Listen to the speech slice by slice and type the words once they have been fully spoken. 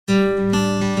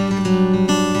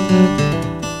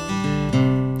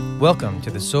Welcome to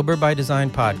the Sober by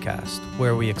Design podcast,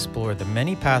 where we explore the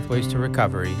many pathways to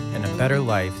recovery and a better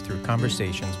life through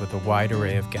conversations with a wide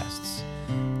array of guests.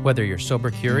 Whether you're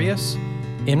sober curious,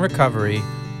 in recovery,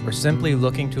 or simply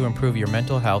looking to improve your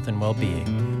mental health and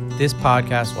well-being, this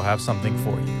podcast will have something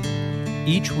for you.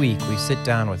 Each week, we sit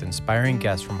down with inspiring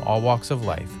guests from all walks of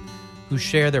life who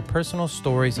share their personal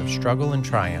stories of struggle and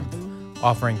triumph,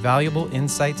 offering valuable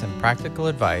insights and practical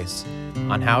advice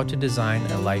on how to design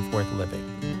a life worth living.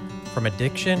 From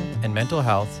addiction and mental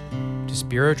health to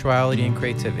spirituality and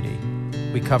creativity,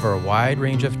 we cover a wide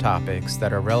range of topics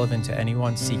that are relevant to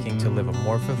anyone seeking to live a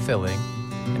more fulfilling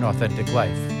and authentic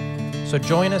life. So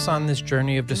join us on this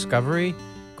journey of discovery,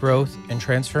 growth, and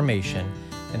transformation,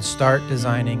 and start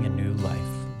designing a new life.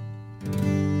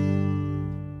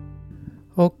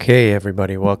 Okay,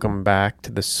 everybody, welcome back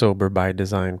to the Sober by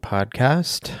Design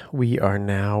podcast. We are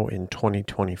now in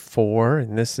 2024,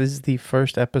 and this is the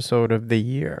first episode of the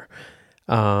year.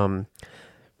 Right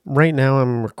now,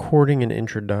 I'm recording an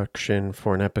introduction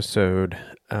for an episode.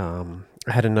 I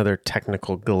had another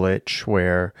technical glitch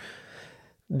where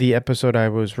the episode I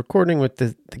was recording with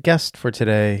the guest for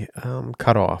today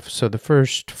cut off. So the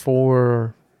first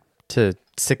 4 to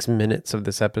 6 minutes of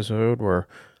this episode were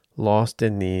lost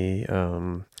in the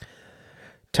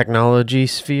technology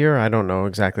sphere. I don't know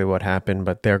exactly what happened,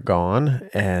 but they're gone.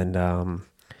 And I'm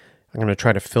going to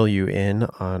try to fill you in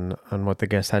on what the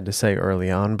guest had to say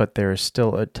early on, but there is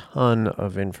still a ton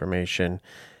of information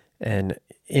and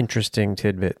interesting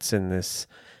tidbits in this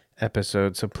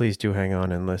episode. So please do hang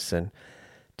on and listen.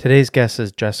 Today's guest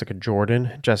is Jessica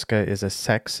Jordan. Jessica is a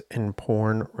sex and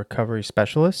porn recovery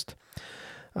specialist.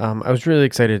 I was really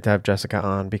excited to have Jessica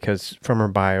on because from her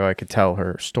bio, I could tell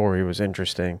her story was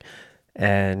interesting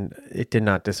and it did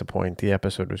not disappoint. The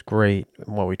episode was great.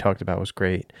 And what we talked about was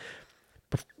great.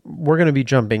 We're going to be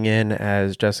jumping in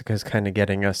as Jessica's kind of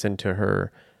getting us into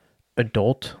her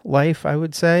adult life, I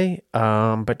would say.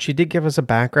 But she did give us a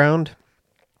background.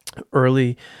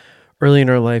 Early in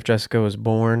her life, Jessica was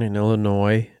born in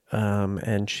Illinois,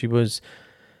 and she was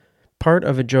part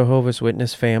of a Jehovah's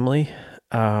Witness family.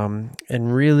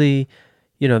 And really,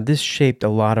 this shaped a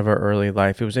lot of her early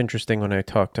life. It was interesting when I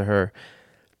talked to her.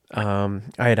 I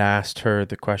had asked her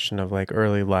the question of like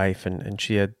early life, and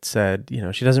she had said,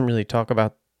 she doesn't really talk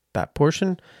about that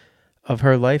portion of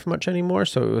her life much anymore.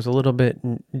 So it was a little bit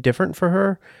different for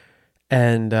her.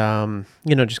 And,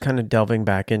 just kind of delving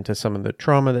back into some of the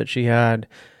trauma that she had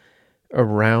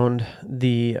around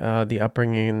the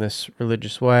upbringing in this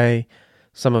religious way,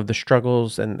 some of the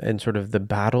struggles and sort of the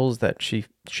battles that she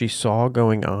saw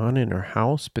going on in her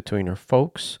house between her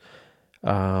folks.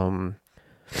 Her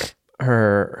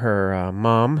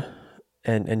mom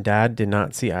and dad did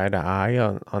not see eye to eye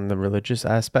on the religious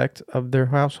aspect of their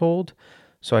household.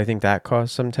 So I think that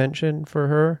caused some tension for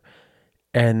her.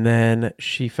 And then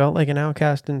she felt like an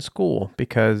outcast in school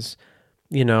because,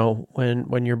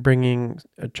 when you're bringing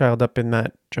a child up in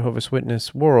that Jehovah's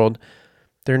Witness world,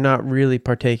 they're not really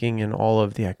partaking in all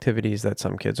of the activities that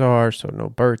some kids are. So no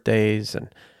birthdays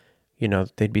and,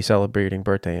 they'd be celebrating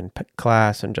birthday in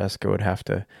class and Jessica would have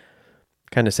to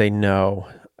kind of say no.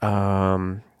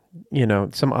 Some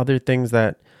other things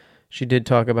that she did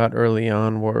talk about early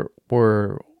on were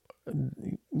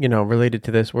related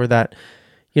to this were that,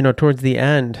 towards the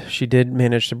end, she did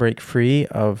manage to break free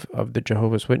of the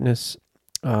Jehovah's Witness,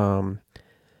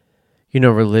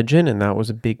 religion. And that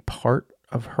was a big part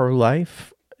of her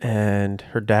life. And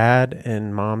her dad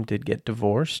and mom did get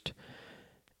divorced.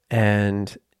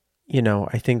 And,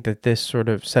 I think that this sort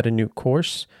of set a new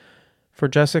course for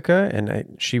Jessica.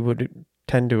 And she would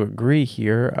tend to agree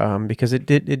here because it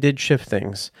did shift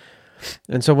things.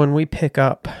 And so when we pick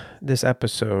up this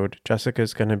episode,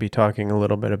 Jessica's going to be talking a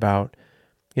little bit about,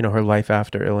 her life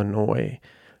after Illinois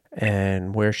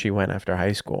and where she went after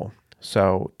high school.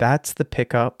 So that's the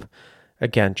pickup.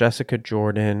 Again, Jessica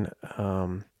Jordan,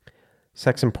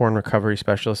 sex and porn recovery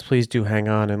specialist. Please do hang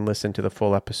on and listen to the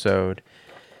full episode.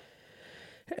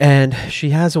 And she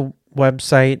has a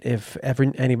website if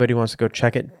anybody wants to go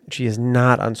check it. She is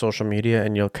not on social media,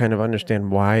 and you'll kind of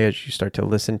understand why as you start to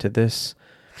listen to this.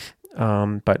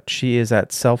 But she is at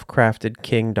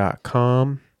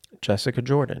selfcraftedking.com. Jessica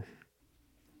Jordan.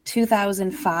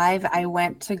 2005, I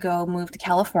went to go move to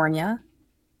California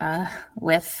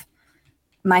with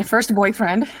my first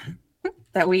boyfriend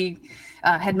that we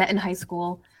had met in high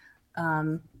school.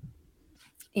 And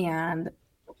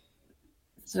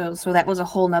so that was a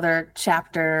whole nother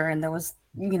chapter. And there was,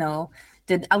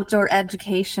 did outdoor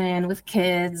education with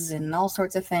kids and all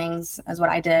sorts of things is what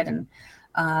I did. And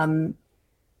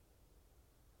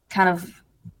kind of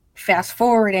fast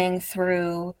forwarding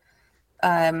through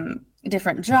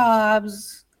different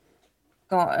jobs,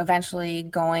 eventually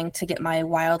going to get my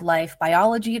wildlife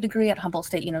biology degree at Humboldt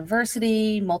State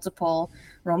University, multiple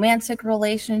romantic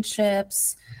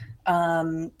relationships,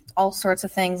 all sorts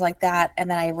of things like that. And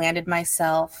then I landed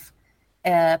myself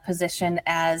a position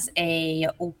as an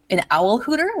owl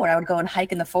hooter, where I would go and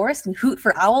hike in the forest and hoot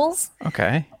for owls.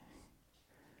 Okay.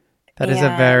 That is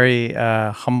a very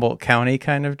Humboldt County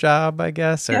kind of job, I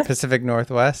guess, or Pacific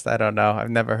Northwest. I don't know. I've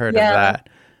never heard of that.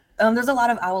 There's a lot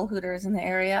of owl hooters in the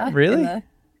area. Really?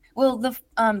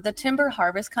 The timber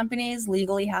harvest companies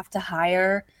legally have to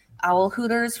hire owl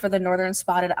hooters for the northern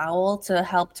spotted owl to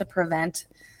help to prevent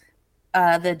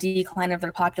the decline of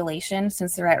their population,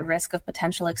 since they're at risk of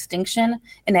potential extinction.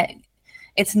 And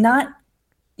it's not,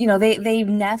 they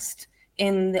nest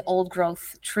in the old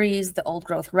growth trees, the old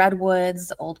growth redwoods,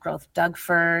 the old growth Doug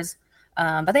firs,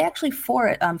 but they actually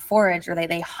forage, or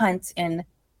they hunt in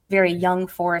very young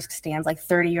forest stands, like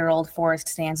 30-year-old forest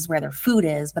stands is where their food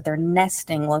is, but their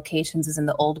nesting locations is in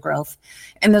the old growth.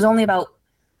 And there's only about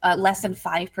less than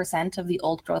 5% of the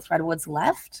old growth redwoods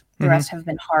left. The rest have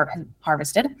been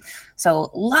harvested. So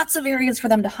lots of areas for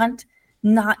them to hunt,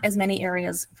 not as many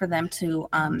areas for them to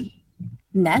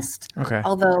nest. Okay.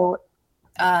 Although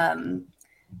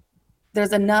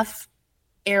there's enough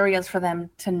areas for them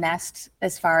to nest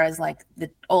as far as like the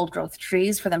old growth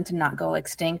trees for them to not go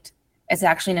extinct. It's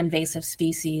actually an invasive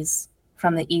species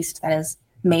from the east that has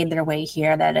made their way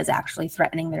here that is actually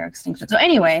threatening their extinction. So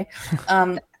anyway,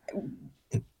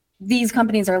 these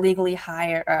companies are legally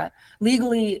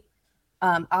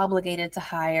obligated to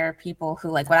hire people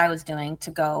who, like what I was doing,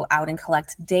 to go out and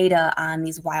collect data on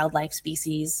these wildlife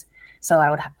species. So I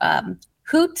would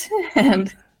hoot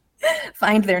and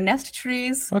find their nest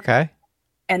trees. Okay.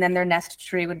 And then their nest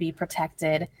tree would be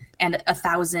protected and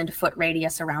 1,000-foot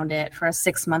radius around it for a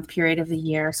 6-month period of the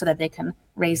year so that they can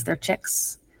raise their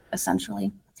chicks,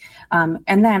 essentially. And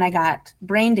then I got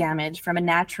brain damage from a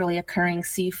naturally occurring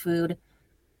seafood.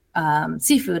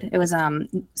 It was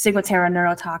Ciguatera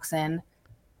neurotoxin.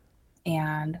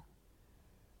 And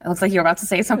it looks like you're about to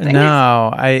say something.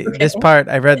 No, I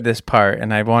read this part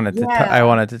and I wanted to I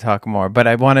wanted to talk more, but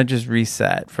I want to just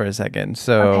reset for a second.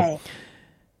 So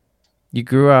you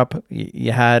grew up,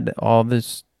 you had all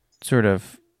this sort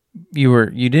of,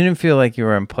 you didn't feel like you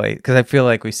were in place, because I feel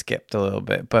like we skipped a little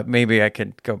bit, but maybe I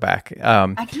could go back.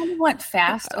 I kind of went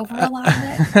fast over a lot of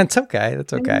it. That's okay.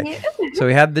 So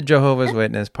we had the Jehovah's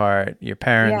Witness part. Your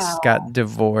parents got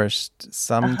divorced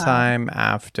sometime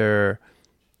after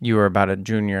you were about a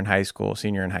senior in high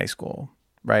school,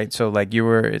 right? So like you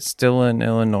were still in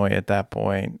Illinois at that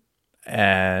point,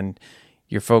 and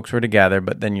your folks were together,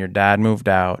 but then your dad moved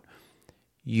out.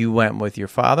 You went with your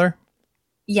father?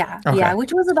 Yeah, okay.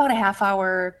 Which was about a half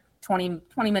hour, 20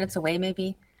 minutes away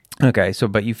maybe. Okay,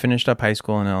 but you finished up high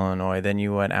school in Illinois, then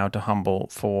you went out to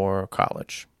Humboldt for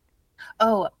college.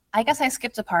 Oh, I guess I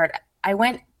skipped a part.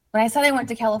 When I said I went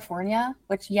to California,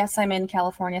 which yes, I'm in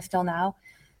California still now,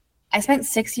 I spent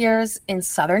 6 years in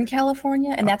Southern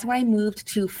California, and that's where I moved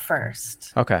to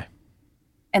first. Okay.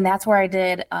 And that's where I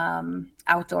did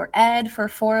outdoor ed for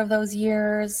 4 of those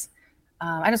years.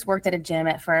 I just worked at a gym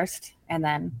at first, and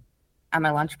then on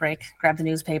my lunch break, grabbed the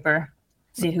newspaper,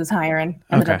 see who's hiring,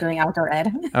 ended up doing outdoor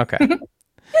ed. Okay.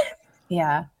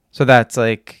 Yeah. So that's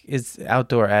like, is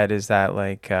outdoor ed, is that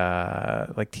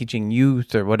like teaching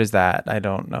youth, or what is that? I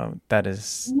don't know. That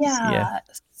is. Yeah.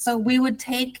 So we would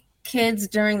take kids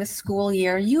during the school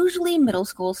year, usually middle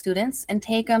school students, and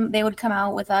take them. They would come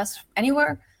out with us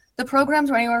anywhere. The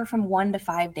programs were anywhere from 1 to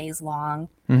 5 days long.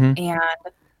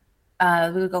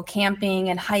 And we would go camping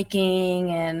and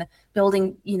hiking and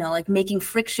building, like making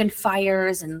friction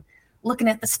fires and looking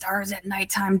at the stars at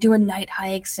nighttime, doing night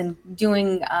hikes and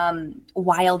doing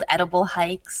wild edible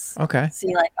hikes. Okay.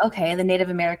 See, the Native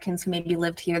Americans who maybe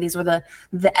lived here, these were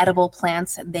the edible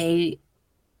plants that they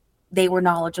were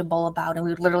knowledgeable about, and we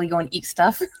would literally go and eat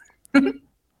stuff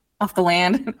off the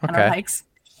land on our hikes.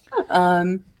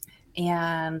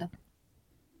 And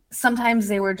sometimes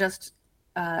they were just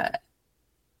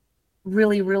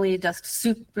really, really just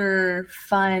super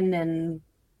fun and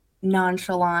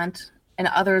nonchalant. And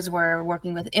others were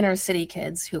working with inner city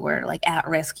kids who were like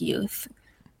at-risk youth,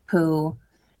 who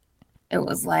it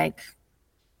was like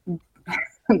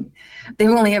they've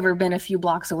only ever been a few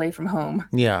blocks away from home.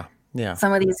 Yeah, yeah.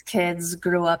 Some of these kids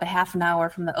grew up a half an hour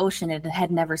from the ocean and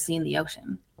had never seen the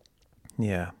ocean.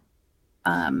 Yeah.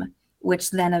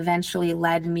 Which then eventually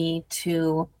led me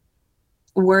to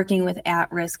working with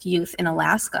at-risk youth in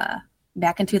Alaska.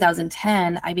 Back in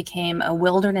 2010, I became a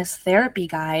wilderness therapy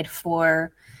guide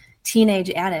for teenage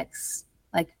addicts,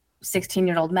 like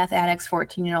 16-year-old meth addicts,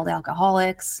 14-year-old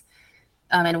alcoholics,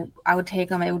 And I would take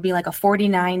them. It would be like a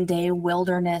 49-day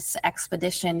wilderness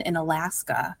expedition in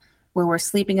Alaska, where we're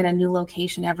sleeping in a new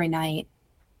location every night,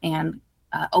 and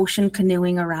ocean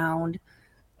canoeing around,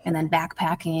 and then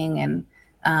backpacking.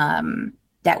 And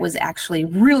that was actually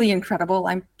really incredible.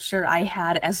 I'm sure I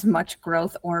had as much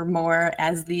growth or more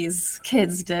as these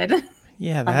kids did.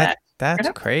 Yeah, that's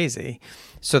crazy.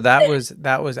 So that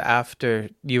was after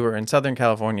you were in Southern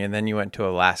California, and then you went to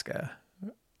Alaska.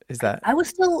 Is that? I was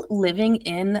still living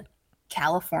in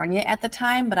California at the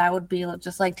time, but I would be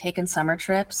just like taking summer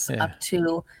trips up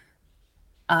to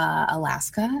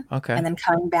Alaska, and then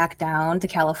coming back down to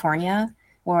California,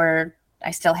 where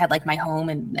I still had like my home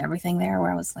and everything there,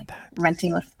 where I was like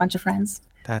renting with a bunch of friends.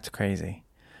 That's crazy.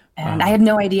 And I had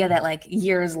no idea that like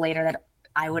years later that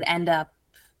I would end up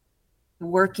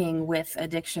working with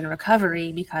addiction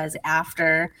recovery, because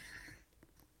after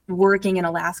working in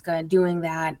Alaska and doing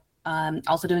that,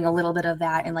 also doing a little bit of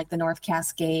that in like the North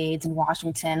Cascades and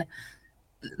Washington,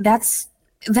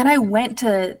 then I went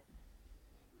to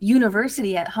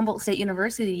university at Humboldt State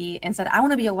University and said, I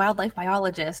want to be a wildlife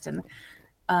biologist, and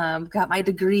got my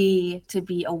degree to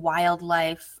be a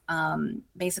wildlife,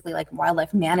 basically like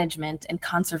wildlife management and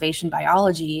conservation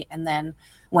biology, and then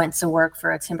went to work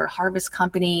for a timber harvest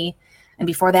company. And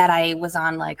before that, I was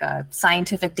on like a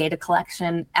scientific data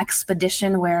collection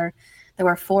expedition where there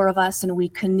were 4 of us, and we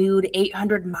canoed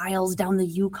 800 miles down the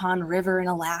Yukon River in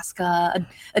Alaska,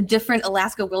 a different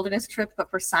Alaska wilderness trip, but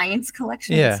for science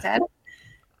collection instead.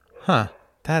 Huh.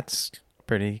 That's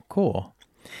pretty cool.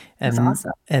 And, that's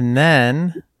awesome. And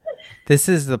then this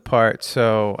is the part.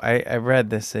 So I read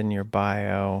this in your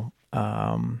bio.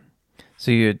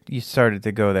 So you started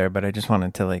to go there, but I just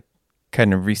wanted to like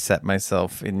kind of reset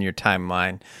myself in your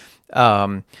timeline.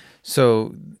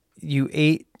 So you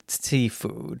ate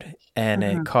seafood and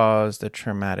it caused a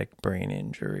traumatic brain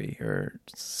injury or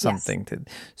something.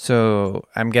 So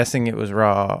I'm guessing it was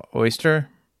raw oyster.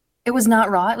 It was not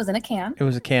raw. It was in a can. It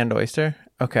was a canned oyster?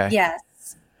 Okay. Yes.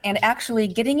 And actually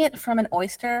getting it from an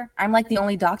oyster, I'm like the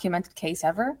only documented case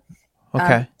ever.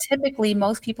 Okay. Typically,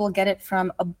 most people get it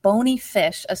from a bony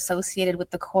fish associated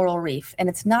with the coral reef. And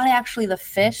it's not actually the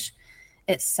fish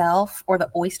itself or the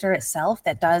oyster itself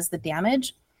that does the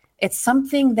damage. It's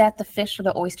something that the fish or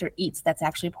the oyster eats that's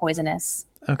actually poisonous.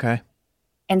 Okay.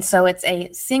 And so it's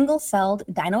a single-celled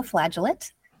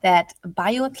dinoflagellate that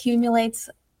bioaccumulates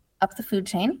up the food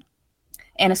chain,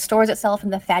 and it stores itself in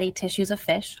the fatty tissues of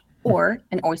fish, or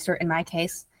an oyster in my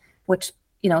case, which,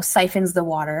 siphons the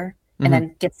water and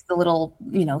then gets the little,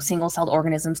 single-celled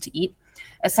organisms to eat.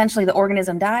 Essentially, the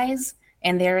organism dies,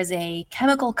 and there is a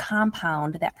chemical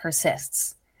compound that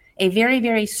persists, a very,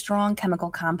 very strong chemical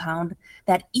compound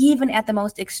that even at the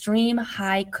most extreme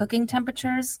high cooking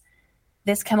temperatures,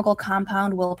 this chemical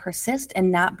compound will persist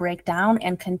and not break down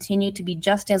and continue to be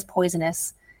just as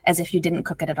poisonous as if you didn't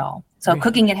cook it at all. So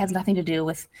cooking it has nothing to do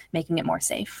with making it more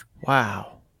safe.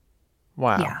 Wow.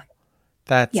 Yeah.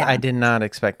 I did not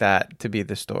expect that to be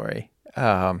the story.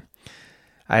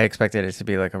 I expected it to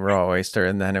be like a raw oyster,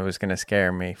 and then it was going to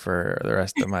scare me for the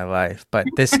rest of my life. But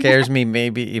this scares me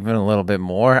maybe even a little bit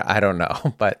more. I don't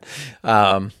know. But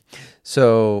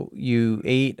so you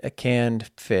ate a canned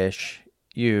fish.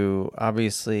 You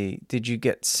obviously, did you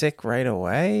get sick right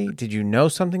away? Did you know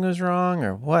something was wrong,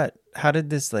 or what? How did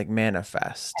this like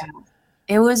manifest?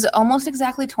 It was almost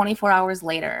exactly 24 hours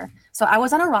later. So I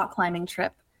was on a rock climbing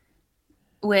trip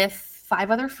with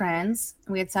 5 other friends.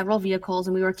 We had several vehicles,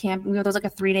 and we were camping. It was like a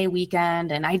 3-day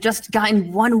weekend, and I just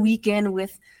gotten 1 weekend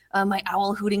with my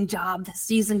owl hooting job. The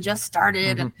season just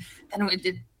started, and then we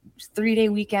did 3-day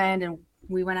weekend, and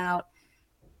we went out,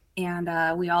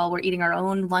 and we all were eating our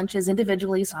own lunches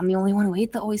individually. So I'm the only one who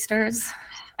ate the oysters.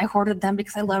 I hoarded them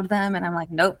because I loved them, and I'm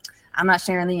like, nope, I'm not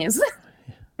sharing these.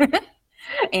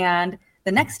 And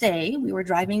the next day we were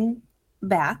driving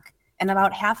back, and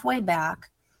about halfway back,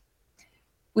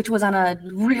 which was on a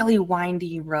really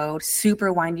windy road,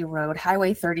 super windy road,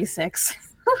 Highway 36,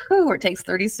 where it takes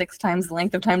 36 times the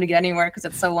length of time to get anywhere because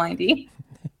it's so windy.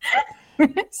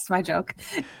 It's my joke.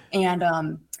 And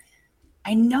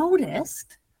I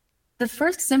noticed the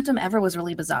first symptom ever was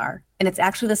really bizarre. And it's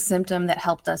actually the symptom that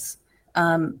helped us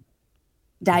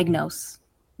diagnose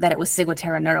that it was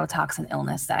ciguatera neurotoxin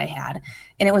illness that I had.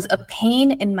 And it was a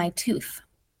pain in my tooth.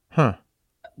 Huh.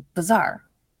 Bizarre.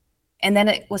 And then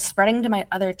it was spreading to my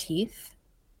other teeth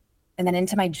and then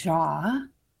into my jaw.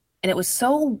 And it was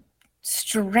so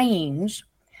strange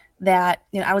that,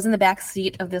 I was in the back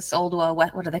seat of this old,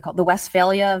 what are they called? The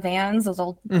Westphalia vans, those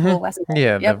old Yeah,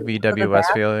 the VW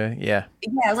Westphalia. Yeah.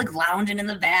 Yeah, I was like lounging in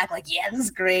the back, like, yeah, this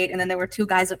is great. And then there were 2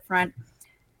 guys up front.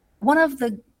 One of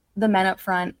the men up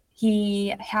front,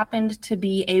 he happened to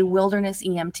be a wilderness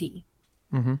EMT,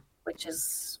 Mm-hmm. which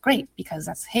is great because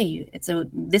that's, hey,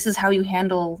 this is how you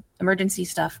handle emergency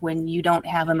stuff when you don't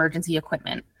have emergency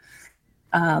equipment.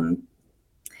 So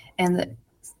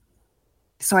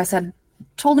I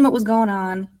told him what was going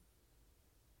on,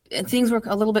 and things were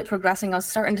a little bit progressing. I was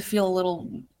starting to feel a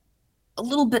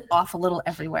little bit off, a little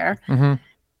everywhere. Mm-hmm. And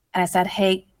I said,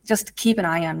 hey, just keep an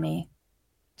eye on me.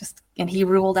 And he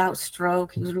ruled out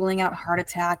stroke. He was ruling out heart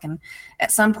attack. And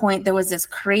at some point there was this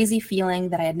crazy feeling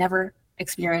that I had never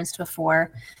experienced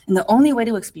before. And the only way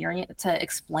to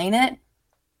explain it,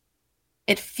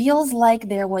 it feels like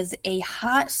there was a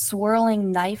hot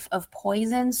swirling knife of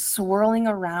poison swirling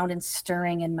around and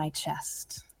stirring in my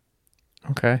chest.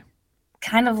 Okay.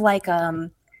 Kind of like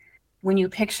when you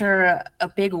picture a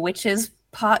big witch's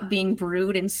pot being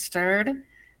brewed and stirred.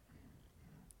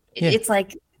 Yeah. It's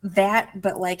like that,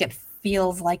 but like it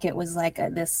feels like it was like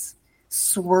this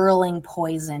swirling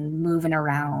poison moving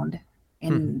around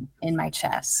in my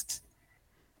chest.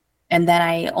 And then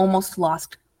I almost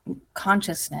lost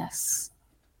consciousness.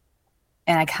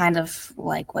 And I kind of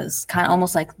like was kind of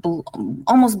almost like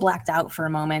almost blacked out for a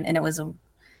moment. And it was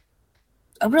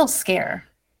a real scare.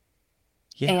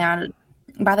 Yeah. And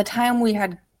by the time we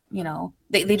had,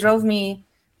 they drove me,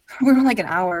 we were like an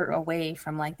hour away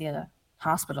from like the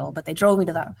hospital, but they drove me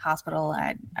to the hospital.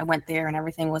 I went there and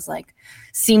everything was like,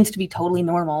 seemed to be totally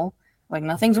normal. Like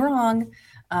nothing's wrong.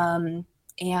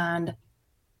 And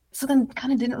so then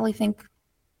kind of didn't really think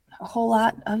a whole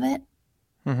lot of it.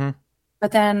 Mm-hmm.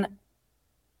 But then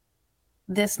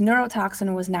this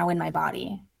neurotoxin was now in my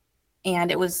body,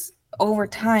 and it was over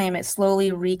time, it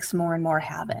slowly wreaks more and more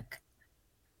havoc.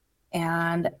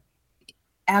 And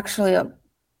actually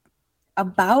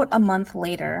about a month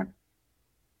later,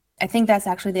 I think that's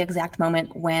actually the exact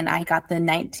moment when I got the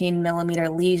 19 millimeter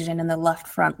lesion in the left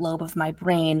front lobe of my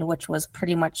brain, which was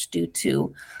pretty much due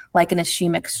to like an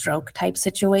ischemic stroke type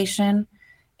situation.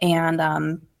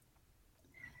 And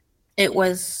it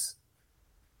was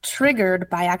triggered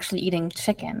by actually eating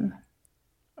chicken.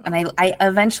 And I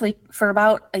eventually, for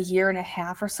about a year and a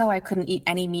half or so, I couldn't eat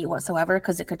any meat whatsoever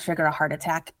because it could trigger a heart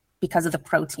attack because of the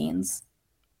proteins.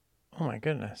 Oh my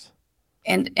goodness.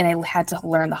 And I had to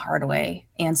learn the hard way.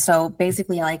 And so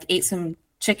basically I like ate some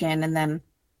chicken, and then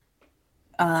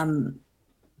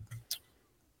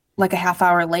like a half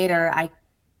hour later, I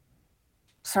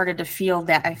started to feel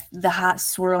that the hot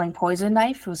swirling poison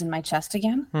knife was in my chest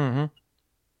again. Mm-hmm.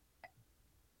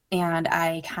 And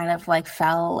I kind of like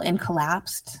fell and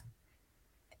collapsed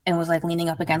and was like leaning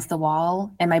up against the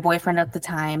wall. And my boyfriend at the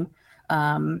time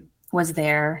was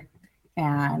there,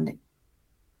 and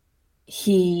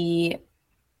he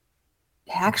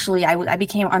actually, I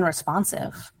became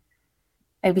unresponsive.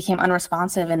 And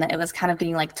it was kind of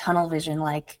getting like tunnel vision,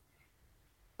 like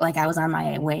I was on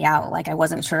my way out. Like I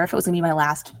wasn't sure if it was gonna be my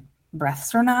last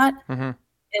breaths or not. Mm-hmm.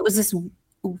 It was this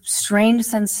strange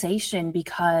sensation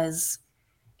because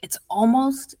it's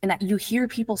almost, and you hear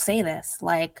people say this,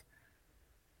 like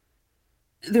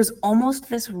there's almost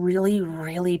this really,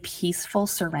 really peaceful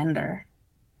surrender.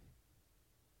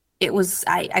 It was,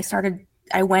 I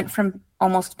went from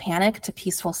almost panic to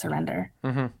peaceful surrender.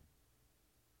 Mm-hmm.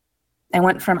 I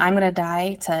went from I'm going to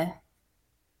die to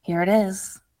here it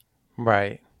is.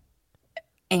 Right.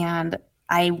 And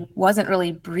I wasn't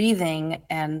really breathing.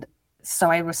 And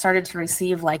so I started to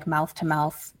receive like mouth to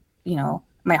mouth,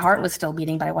 my heart was still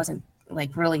beating, but I wasn't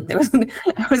like really,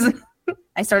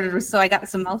 so I got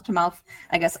some mouth to mouth,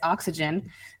 I guess, oxygen.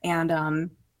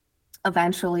 And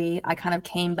eventually I kind of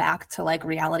came back to like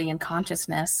reality and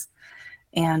consciousness.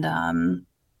 And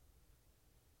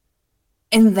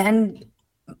then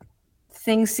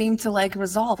things seemed to like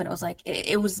resolve, and it was like,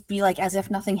 it was be like as if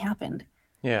nothing happened.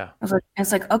 Yeah.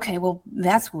 It's like, okay, well,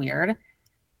 that's weird.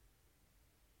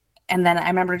 And then I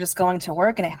remember just going to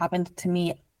work, and it happened to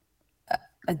me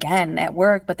again at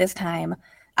work, but this time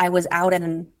I was out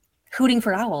and hooting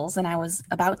for owls, and I was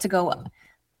about to go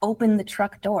open the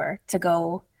truck door to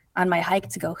go on my hike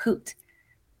to go hoot.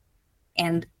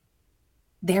 And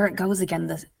there it goes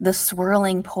again, the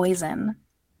swirling poison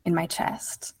in my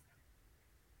chest.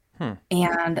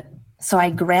 And so I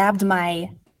grabbed my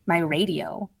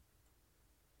radio.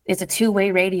 It's a two-way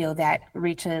radio that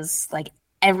reaches like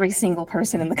every single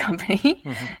person in the company,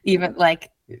 even like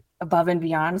above and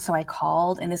beyond. So I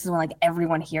called, and this is when like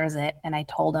everyone hears it. And I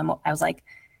told them, I was like,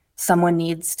 someone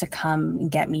needs to come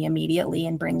and get me immediately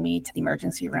and bring me to the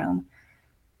emergency room.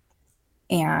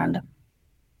 And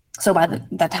so by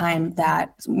the time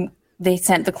that they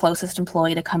sent the closest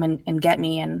employee to come and get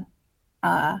me, and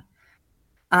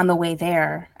on the way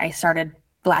there, I started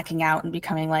blacking out and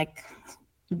becoming like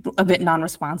a bit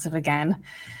non-responsive again.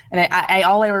 And I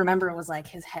all I remember was like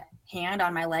his hand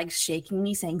on my leg shaking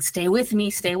me, saying, stay with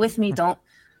me, don't,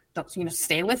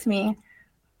 stay with me.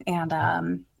 And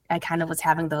I kind of was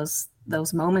having those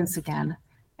moments again.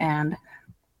 And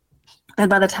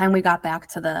by the time we got back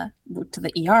to the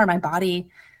ER, my body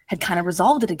had kind of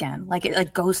resolved it again. Like it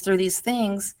like goes through these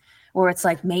things where it's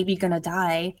like maybe gonna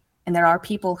die. And there are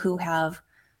people who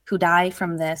die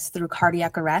from this through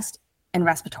cardiac arrest and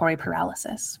respiratory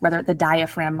paralysis, whether the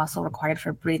diaphragm muscle required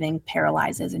for breathing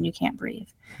paralyzes and you can't breathe.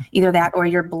 Either that or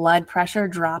your blood pressure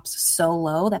drops so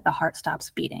low that the heart stops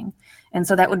beating. And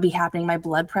so that would be happening. My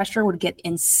blood pressure would get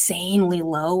insanely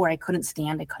low where I couldn't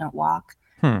stand, I couldn't walk.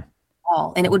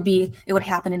 All. And it would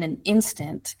happen in an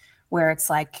instant where it's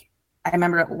like, I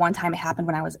remember at one time it happened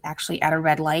when I was actually at a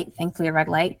red light, thankfully a red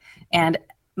light, and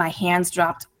my hands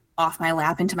dropped off my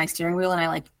lap into my steering wheel and I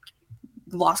like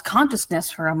lost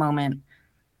consciousness for a moment.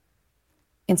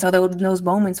 And so those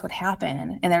moments would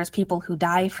happen. And there's people who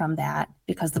die from that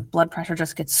because the blood pressure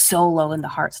just gets so low and the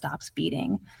heart stops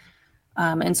beating.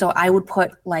 And so I would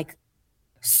put like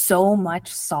so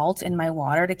much salt in my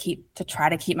water to try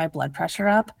to keep my blood pressure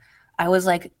up. I was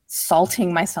like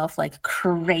salting myself like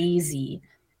crazy.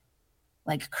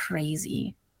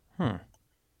 And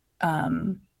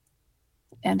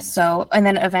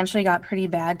then eventually got pretty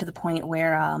bad to the point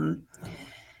where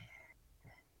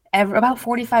about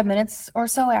 45 minutes or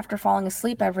so after falling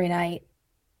asleep every night,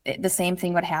 the same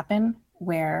thing would happen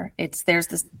where there's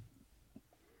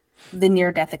the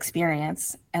near-death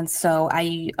experience. And so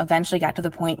I eventually got to the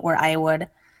point where I would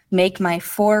make my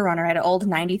 4Runner. I had an old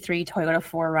 93 Toyota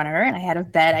 4Runner, and I had a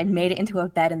bed. I made it into a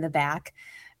bed in the back.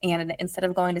 And instead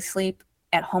of going to sleep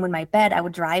at home in my bed, I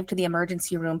would drive to the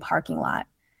emergency room parking lot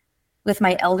with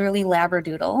my elderly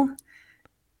Labradoodle,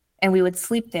 and we would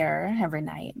sleep there every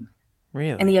night.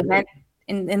 Really? In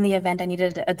the event I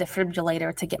needed a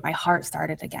defibrillator to get my heart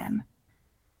started again.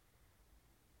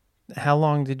 How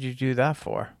long did you do that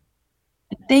for?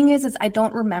 The thing is I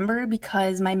don't remember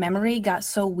because my memory got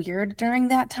so weird during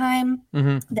that time.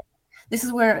 Mm-hmm. This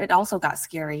is where it also got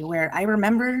scary, where I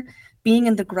remember being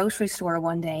in the grocery store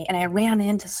one day and I ran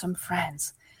into some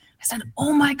friends. I said,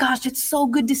 oh my gosh, it's so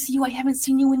good to see you. I haven't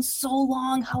seen you in so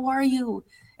long. How are you?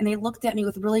 And they looked at me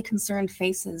with really concerned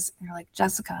faces. And they're like,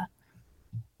 Jessica,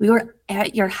 we were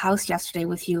at your house yesterday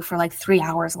with you for like 3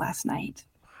 hours last night.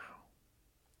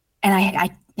 And I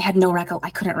had no record.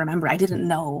 I couldn't remember. I didn't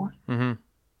know. Mm-hmm.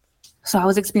 So I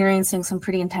was experiencing some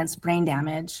pretty intense brain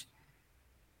damage.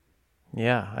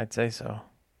 Yeah, I'd say so.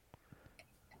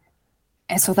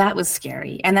 And so that was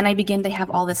scary. And then I began to have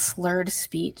all this slurred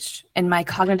speech and my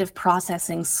cognitive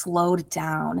processing slowed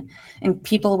down. And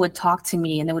people would talk to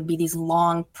me and there would be these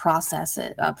long pauses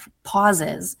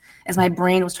as my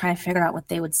brain was trying to figure out what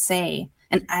they would say.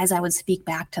 And as I would speak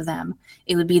back to them,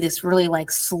 it would be this really like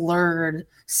slurred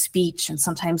speech. And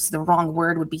sometimes the wrong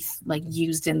word would be like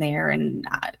used in there. And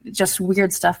just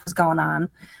weird stuff was going on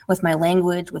with my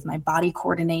language, with my body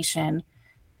coordination,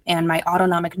 and my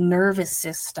autonomic nervous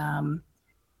system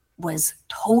was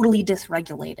totally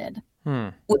dysregulated,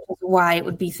 which is why it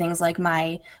would be things like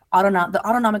the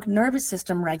autonomic nervous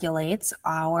system regulates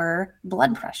our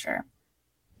blood pressure.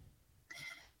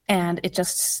 And it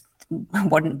just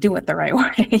wouldn't do it the right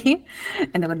way.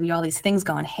 And there would be all these things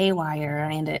going haywire.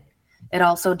 And it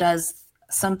also does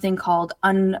something called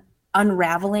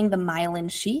unraveling the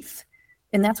myelin sheath.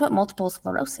 And that's what multiple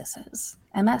sclerosis is.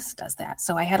 MS does that.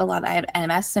 So I had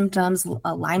MS symptoms,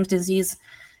 Lyme's disease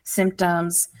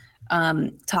symptoms,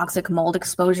 toxic mold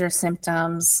exposure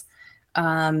symptoms.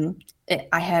 I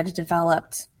had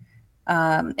developed,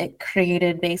 it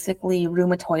created basically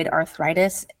rheumatoid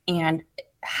arthritis and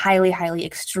highly, highly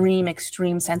extreme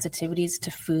sensitivities to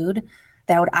food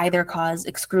that would either cause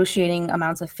excruciating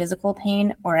amounts of physical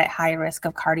pain or at high risk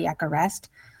of cardiac arrest.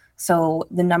 So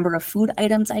the number of food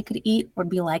items I could eat would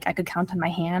be like I could count on my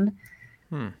hand.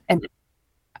 And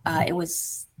it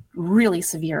was really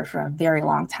severe for a very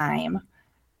long time.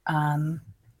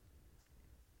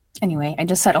 Anyway, I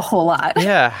just said a whole lot.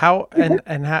 Yeah. How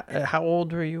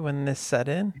old were you when this set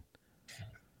in?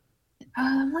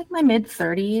 Like my mid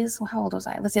 30s. How old was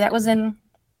I? Let's see. That was in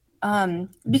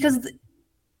because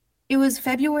it was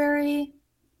February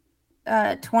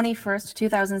 21st,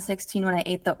 2016 when I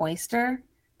ate the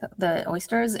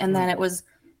oysters, and then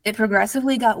it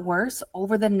progressively got worse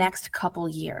over the next couple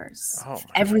years.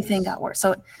 Everything got worse.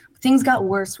 So things got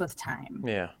worse with time.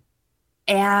 Yeah.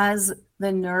 As the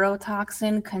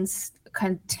neurotoxin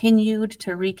continued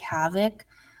to wreak havoc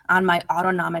on my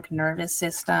autonomic nervous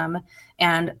system.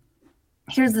 And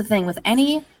here's the thing with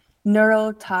any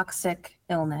neurotoxic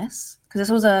illness, because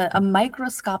this was a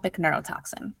microscopic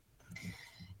neurotoxin.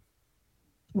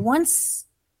 Once,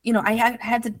 I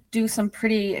had to do some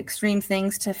pretty extreme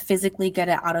things to physically get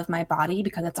it out of my body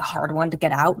because it's a hard one to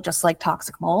get out, just like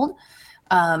toxic mold.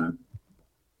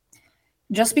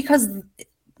 Just because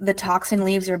the toxin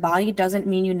leaves your body doesn't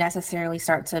mean you necessarily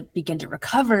start to begin to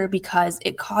recover, because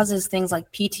it causes things like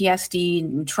PTSD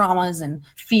and traumas and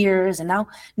fears. And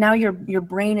now your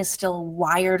brain is still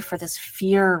wired for this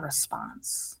fear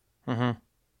response. Mm-hmm.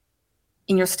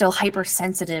 And you're still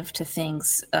hypersensitive to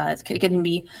things. It can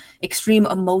be extreme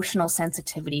emotional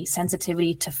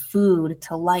sensitivity to food,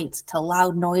 to light, to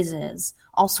loud noises,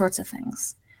 all sorts of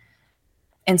things.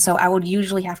 And so I would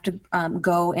usually have to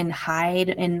go and hide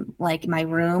in like my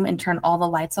room and turn all the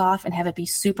lights off and have it be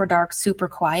super dark, super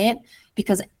quiet,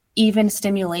 because even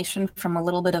stimulation from a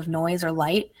little bit of noise or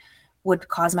light would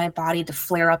cause my body to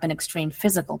flare up in extreme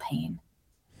physical pain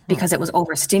because it was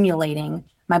overstimulating.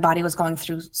 My body was going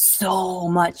through so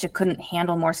much, it couldn't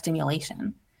handle more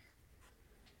stimulation.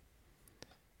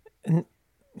 And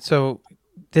so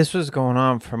this was going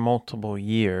on for multiple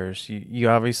years. You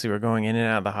obviously were going in and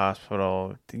out of the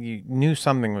hospital. You knew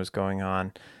something was going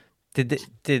on. Did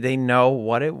they know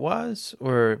what it was,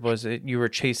 or was it you were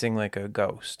chasing like a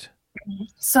ghost?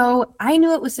 So I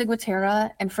knew it was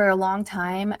Ciguatera, and for a long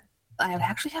time, I would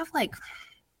actually have like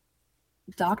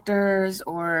doctors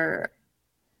or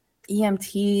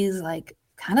EMTs like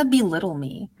kind of belittle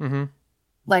me. Mm-hmm.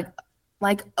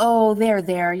 Like, oh,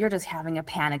 there, you're just having a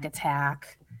panic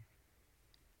attack.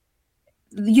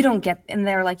 You don't get, and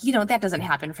they're like, that doesn't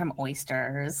happen from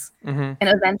oysters. Mm-hmm. And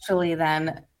eventually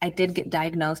then I did get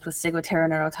diagnosed with Ciguatera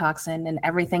neurotoxin, and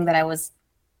everything that I was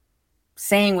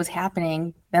saying was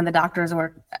happening. Then the doctors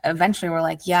eventually were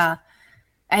like, yeah.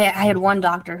 I had one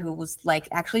doctor who was like,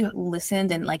 actually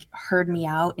listened and like heard me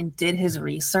out and did his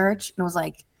research and was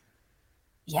like,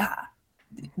 yeah,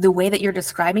 the way that you're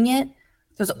describing it,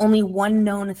 there's only one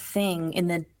known thing in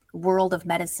the world of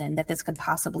medicine that this could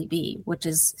possibly be, which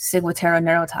is Ciguatera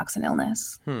neurotoxin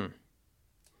illness.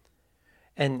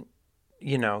 And,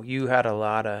 you had a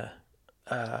lot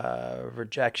of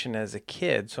rejection as a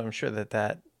kid, so I'm sure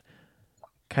that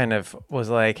kind of was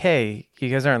like, hey, you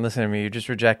guys aren't listening to me, you're just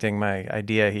rejecting my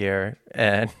idea here.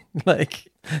 And like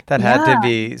that had to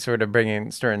be sort of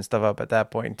stirring stuff up at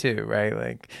that point too, right?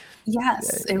 Like,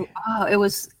 yes,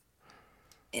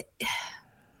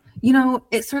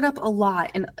 it stirred up a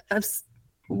lot. And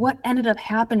what ended up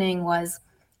happening was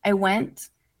I went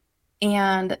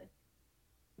and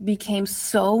became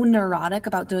so neurotic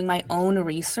about doing my own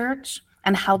research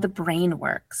on how the brain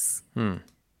works,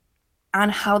 on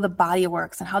how the body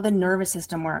works, and how the nervous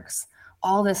system works,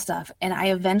 all this stuff. And I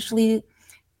eventually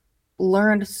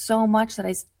learned so much that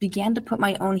I began to put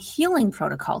my own healing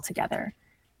protocol together.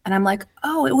 And I'm like,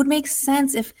 oh, it would make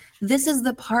sense if this is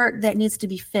the part that needs to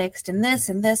be fixed and this,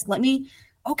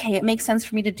 it makes sense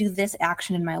for me to do this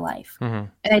action in my life. Mm-hmm.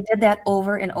 And I did that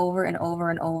over and over and over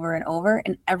and over and over.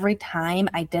 And every time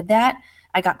I did that,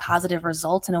 I got positive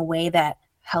results in a way that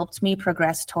helped me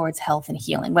progress towards health and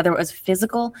healing, whether it was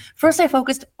physical. First, I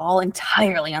focused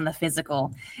entirely on the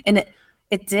physical, and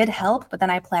it did help, but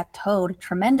then I plateaued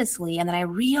tremendously. And then I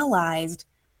realized,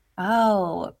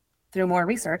 through more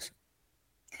research,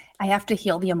 I have to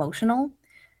heal the emotional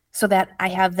so that I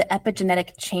have the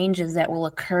epigenetic changes that will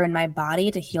occur in my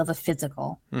body to heal the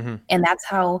physical. Mm-hmm. And that's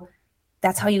how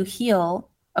you heal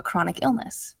a chronic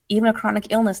illness. Even a chronic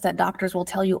illness that doctors will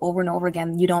tell you over and over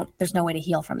again, there's no way to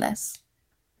heal from this.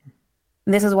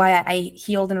 And this is why I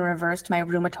healed and reversed my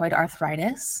rheumatoid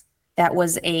arthritis. That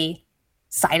was a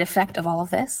side effect of all of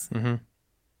this.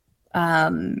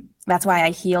 Mm-hmm. That's why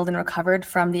I healed and recovered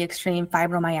from the extreme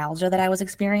fibromyalgia that I was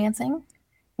experiencing.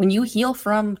 When you heal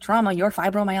from trauma, your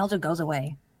fibromyalgia goes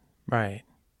away. Right.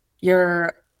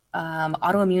 Your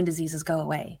autoimmune diseases go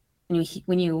away.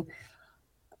 When you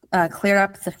clear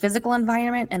up the physical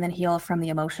environment and then heal from the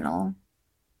emotional,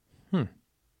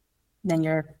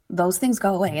 then those things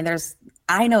go away. And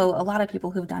I know a lot of people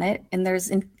who've done it, and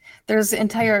there's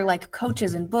entire like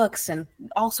coaches and books and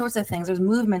all sorts of things. There's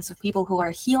movements of people who are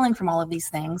healing from all of these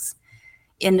things.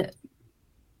 And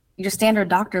your standard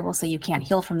doctor will say you can't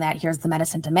heal from that. Here's the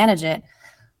medicine to manage it.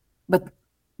 But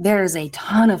there's a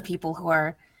ton of people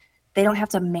they don't have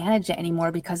to manage it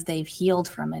anymore because they've healed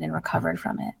from it and recovered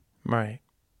from it. Right.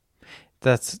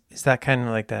 Is that kind of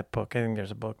like that book? I think there's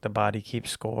a book, The Body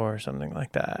Keeps Score, or something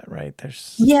like that, right?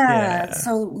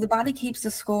 So The Body Keeps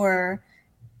the Score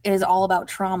is all about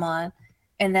trauma.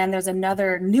 And then there's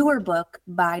another newer book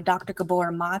by Dr.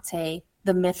 Gabor Mate,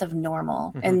 The Myth of Normal.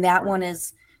 Mm-hmm. And that one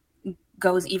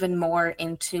goes even more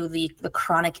into the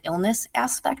chronic illness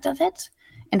aspect of it,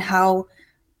 and how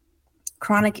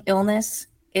chronic illness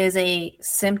is a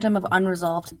symptom of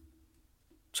unresolved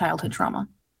childhood trauma.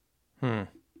 And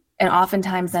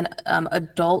oftentimes then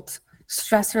adult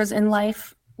stressors in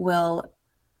life will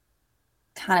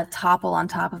kind of topple on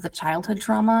top of the childhood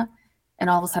trauma. And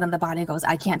all of a sudden the body goes,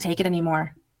 I can't take it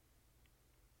anymore.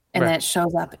 And then it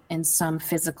shows up in some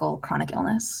physical chronic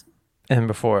illness. And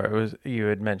before it was, you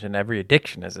had mentioned every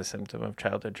addiction is a symptom of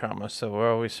childhood trauma. So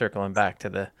we're always circling back to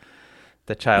the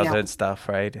childhood stuff,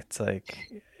 right? It's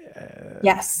like,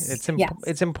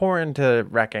 it's important to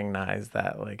recognize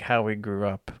that like how we grew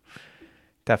up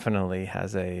definitely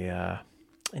has an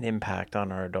impact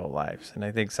on our adult lives. And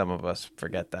I think some of us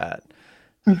forget that.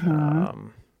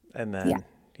 And then,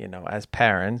 you know, as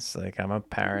parents, like I'm a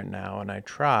parent now and I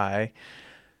try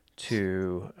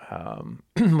to,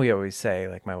 we always say,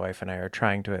 like my wife and I are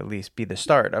trying to at least be the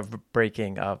start of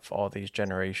breaking up all these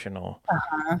generational,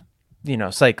 you know,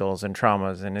 cycles and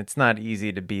traumas. And it's not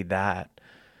easy to be that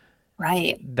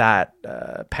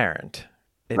parent.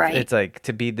 It's like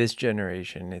to be this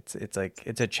generation. It's like,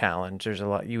 it's a challenge. There's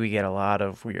we get a lot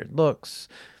of weird looks.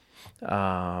 We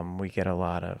get a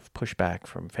lot of pushback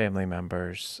from family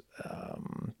members.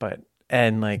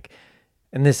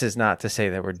 And this is not to say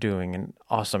that we're doing an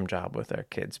awesome job with our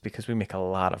kids, because we make a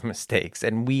lot of mistakes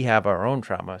and we have our own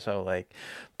trauma. So like,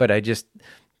 but I just,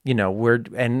 you know,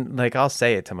 I'll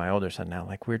say it to my older son now,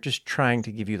 like, we're just trying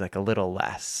to give you like a little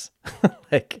less.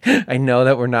 Like, I know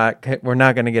that we're not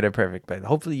going to get it perfect, but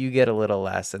hopefully you get a little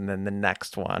less. And then the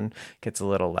next one gets a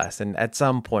little less. And at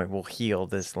some point we'll heal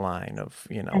this line of,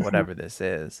 you know, whatever this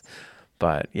is.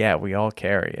 But yeah, we all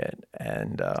carry it.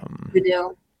 And we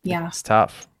do. Yeah. It's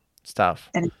tough.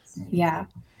 And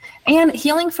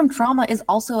healing from trauma is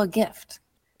also a gift.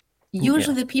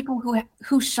 Usually the people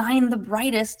who shine the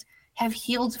brightest have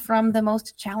healed from the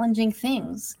most challenging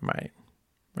things. Right.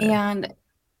 And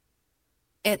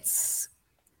that's,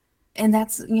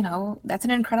 you know, that's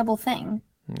an incredible thing.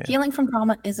 Yeah. Healing from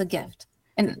trauma is a gift.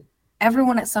 And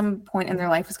everyone at some point in their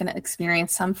life is going to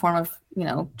experience some form of, you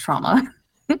know, trauma.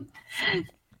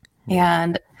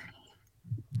 And,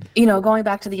 you know, going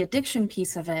back to the addiction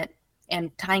piece of it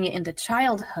and tying it into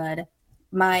childhood,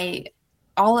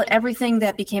 everything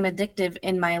that became addictive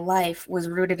in my life was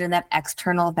rooted in that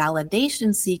external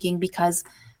validation seeking, because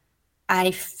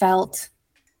I felt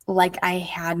like I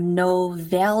had no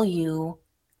value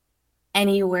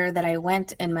anywhere that I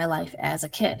went in my life as a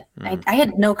kid. I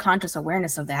had no conscious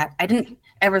awareness of that. I didn't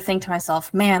ever think to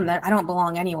myself, man, that I don't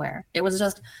belong anywhere. It was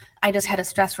just, I just had a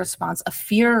stress response, a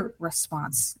fear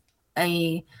response,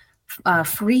 a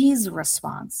freeze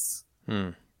response.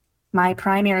 My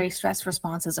primary stress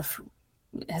response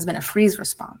has been a freeze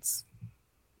response.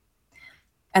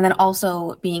 And then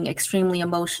also being extremely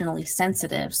emotionally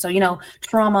sensitive. So, you know,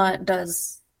 trauma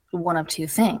does one of two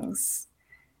things.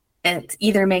 It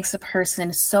either makes a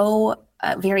person so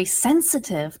very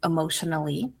sensitive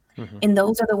emotionally, and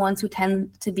those are the ones who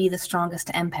tend to be the strongest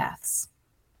empaths.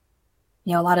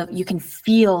 You know, you can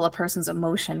feel a person's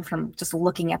emotion from just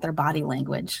looking at their body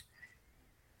language.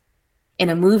 In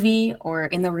a movie or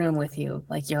in the room with you,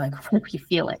 like you're like, you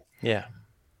feel it. Yeah.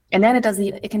 And then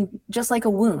it can, just like a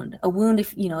wound,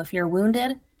 if you're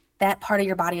wounded, that part of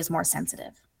your body is more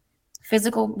sensitive.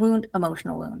 Physical wound,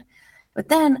 emotional wound. But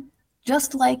then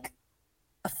just like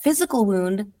a physical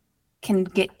wound can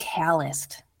get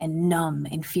calloused and numb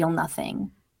and feel nothing.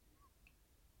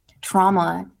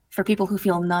 Trauma, for people who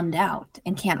feel numbed out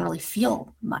and can't really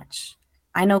feel much.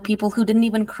 I know people who didn't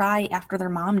even cry after their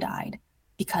mom died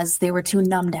because they were too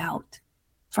numbed out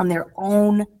from their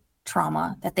own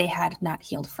trauma that they had not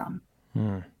healed from.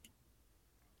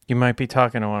 You might be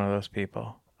talking to one of those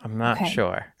people. I'm not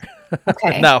sure.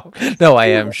 Okay. No, I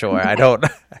am sure. I don't.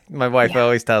 My wife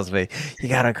always tells me, you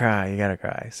gotta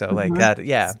cry. So like that,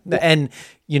 yeah. And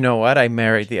you know what? I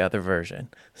married the other version.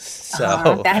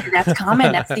 So that's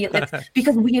common. That's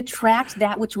because we attract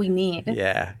that which we need.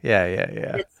 Yeah.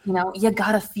 It's, you know, you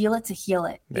gotta feel it to heal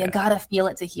it. You gotta feel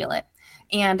it to heal it.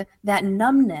 And that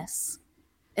numbness,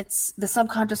 it's the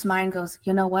subconscious mind goes,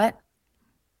 you know what?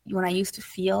 When I used to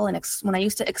feel and when I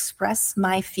used to express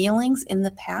my feelings in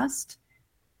the past,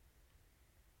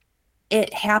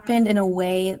 it happened in a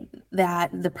way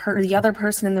that the other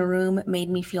person in the room made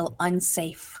me feel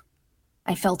unsafe.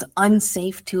 I felt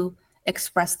unsafe to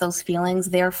express those feelings.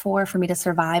 Therefore, for me to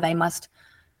survive, I must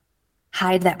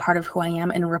hide that part of who I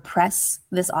am and repress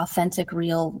this authentic,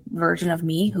 real version of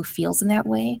me who feels in that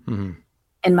way.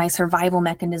 And my survival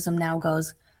mechanism now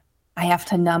goes, I have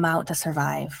to numb out to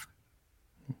survive.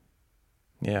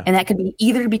 Yeah. And that could be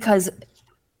either because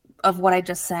of what I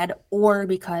just said or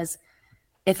because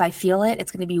if I feel it,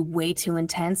 it's going to be way too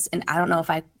intense. And I don't know if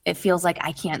it feels like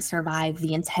I can't survive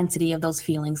the intensity of those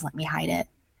feelings. Let me hide it.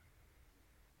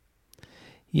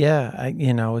 Yeah.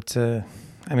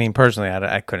 I mean, personally,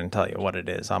 I couldn't tell you what it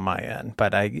is on my end,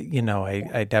 but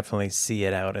I definitely see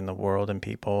it out in the world and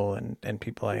people and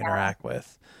people I interact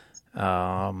with.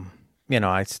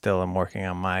 I still am working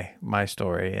on my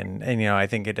story and I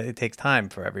think it takes time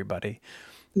for everybody.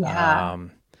 Yeah.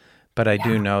 But I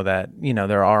do know that,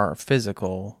 there are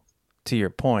physical, to your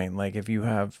point, like if you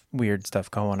have weird stuff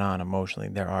going on emotionally,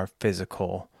 there are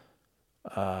physical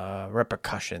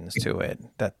repercussions to it.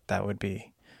 That would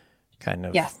be kind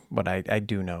of what I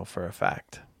do know for a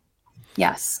fact.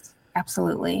 Yes,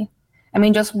 absolutely. I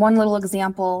mean, just one little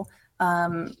example,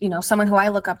 someone who I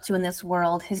look up to in this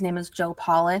world, his name is Joe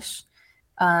Polish.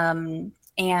 And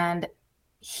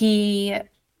he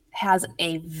has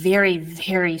a very,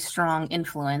 very strong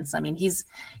influence. I mean,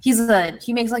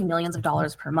 he makes like millions of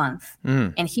dollars per month.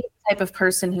 And he's the type of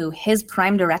person who his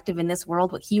prime directive in this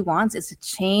world, what he wants is to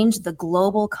change the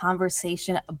global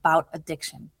conversation about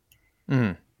addiction.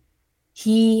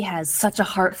 He has such a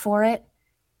heart for it.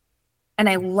 And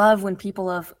I love when people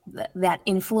of that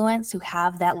influence, who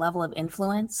have that level of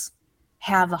influence,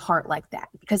 have a heart like that,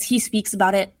 because he speaks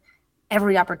about it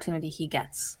every opportunity he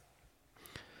gets.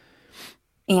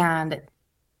 And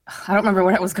I don't remember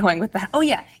where I was going with that. Oh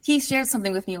yeah, he shared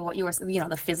something with me, what you were,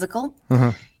 the physical.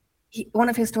 One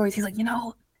of his stories, he's like,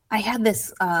 I had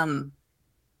this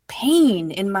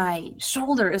pain in my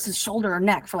shoulder. It was his shoulder or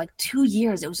neck for like 2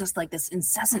 years. It was just like this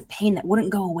incessant pain that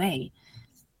wouldn't go away.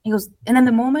 He goes, and then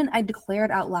the moment I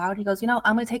declared out loud, he goes, I'm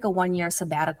going to take a 1-year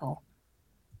sabbatical.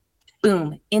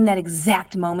 Boom. In that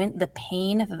exact moment, the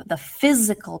pain, the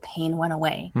physical pain went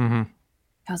away. I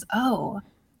was, oh,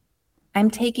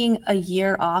 I'm taking a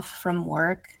year off from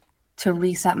work to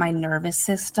reset my nervous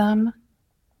system.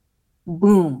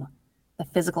 Boom. The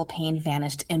physical pain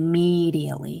vanished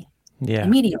immediately. Yeah.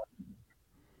 Immediately.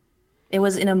 It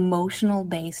was an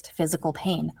emotional-based physical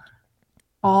pain.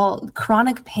 All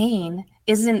chronic pain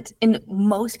isn't, in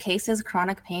most cases,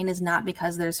 chronic pain is not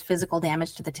because there's physical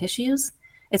damage to the tissues.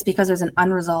 It's because there's an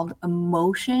unresolved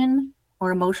emotion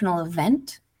or emotional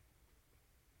event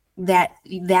that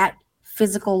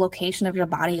physical location of your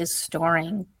body is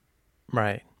storing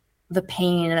the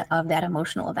pain of that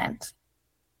emotional event.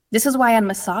 This is why on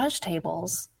massage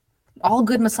tables, all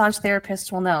good massage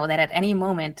therapists will know that at any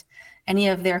moment, any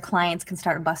of their clients can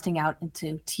start busting out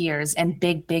into tears, and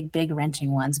big, big, big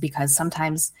wrenching ones, because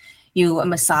sometimes you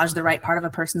massage the right part of a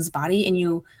person's body and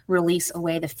you release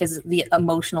away the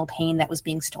emotional pain that was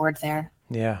being stored there.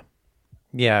 Yeah.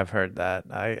 Yeah, I've heard that.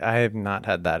 I have not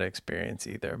had that experience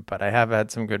either, but I have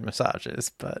had some good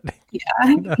massages, but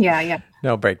yeah.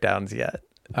 No breakdowns yet.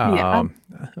 I'm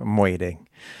waiting.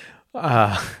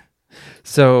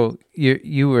 So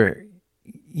you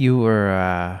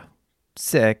were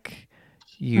sick.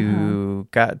 You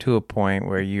got to a point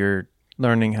where you're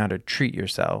learning how to treat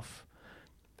yourself,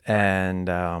 and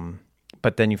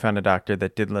but then you found a doctor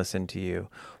that did listen to you.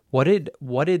 What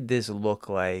did this look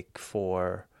like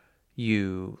for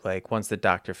you, like once the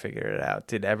doctor figured it out?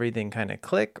 Did everything kind of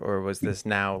click, or was this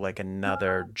now like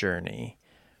another journey?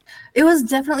 It was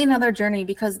definitely another journey,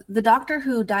 because the doctor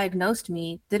who diagnosed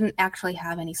me didn't actually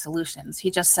have any solutions.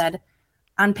 He just said,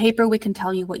 on paper, we can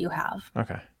tell you what you have.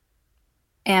 Okay.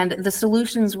 And the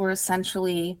solutions were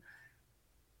essentially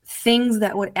things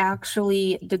that would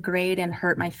actually degrade and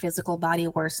hurt my physical body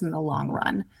worse in the long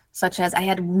run, such as I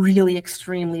had really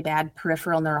extremely bad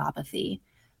peripheral neuropathy.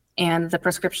 And the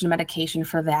prescription medication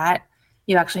for that,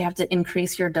 you actually have to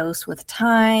increase your dose with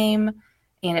time,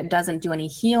 and it doesn't do any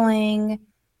healing.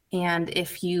 And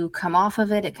if you come off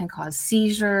of it, it can cause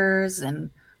seizures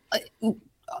and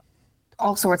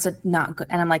all sorts of not good.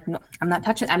 And I'm like, no, I'm not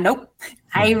touching it. Nope.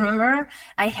 I remember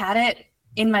I had it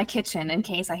in my kitchen in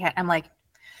case I'm like,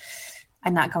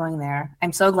 I'm not going there.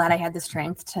 I'm so glad I had the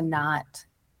strength to not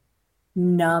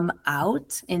numb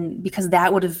out, because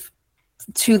that would have,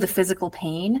 to the physical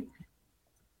pain,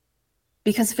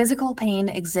 because physical pain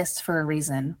exists for a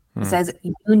reason. It says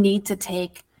you need to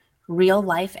take real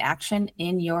life action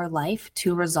in your life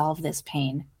to resolve this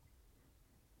pain.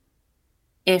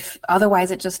 If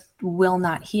otherwise, it just will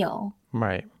not heal.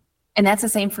 Right. And that's the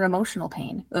same for emotional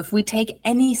pain. If we take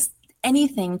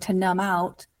anything to numb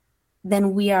out,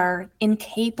 then we are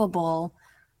incapable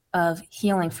of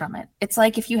healing from it. It's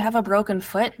like if you have a broken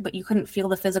foot, but you couldn't feel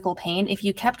the physical pain, if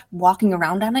you kept walking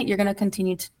around on it, you're going to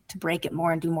continue to break it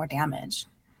more and do more damage.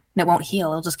 And it won't heal.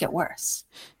 It'll just get worse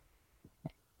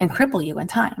and cripple you in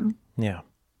time. Yeah.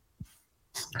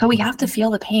 So we have to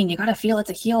feel the pain. You got to feel it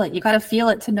to heal it. You got to feel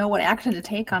it to know what action to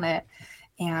take on it.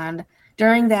 And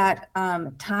during that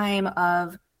time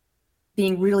of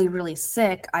being really, really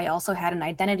sick, I also had an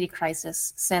identity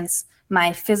crisis, since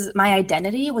my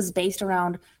identity was based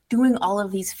around doing all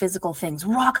of these physical things: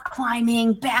 rock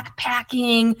climbing,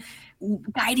 backpacking,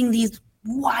 guiding these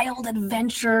wild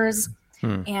adventures.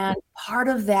 And part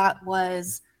of that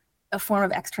was a form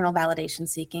of external validation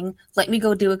seeking. Let me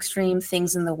go do extreme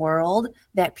things in the world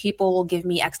that people will give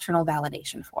me external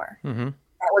validation for.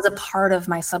 That was a part of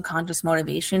my subconscious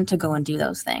motivation to go and do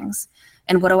those things.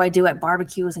 And what do I do at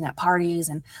barbecues and at parties?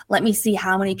 And let me see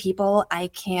how many people I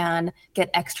can get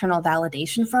external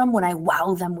validation from when I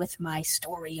wow them with my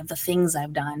story of the things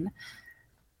I've done.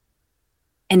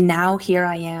 And now here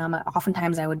I am.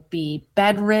 Oftentimes I would be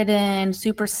bedridden,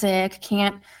 super sick,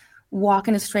 can't walk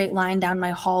in a straight line down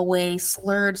my hallway,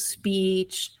 slurred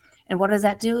speech. And what does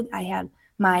that do? I had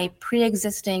my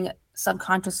pre-existing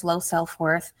subconscious low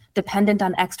self-worth dependent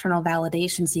on external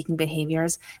validation seeking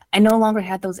behaviors. I no longer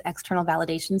had those external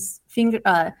validations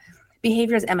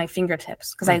behaviors at my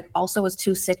fingertips, because I also was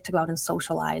too sick to go out and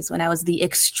socialize when I was the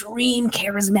extreme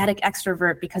charismatic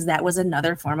extrovert, because that was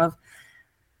another form of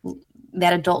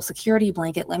that adult security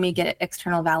blanket. Let me get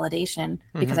external validation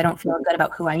because I don't feel good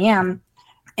about who I am.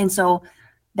 And so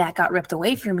that got ripped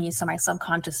away from me. So my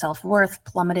subconscious self-worth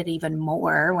plummeted even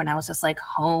more when I was just like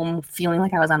home feeling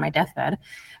like I was on my deathbed.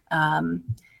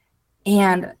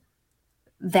 And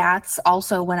that's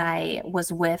also when I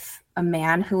was with a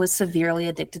man who was severely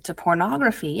addicted to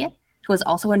pornography, who was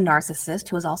also a narcissist,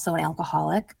 who was also an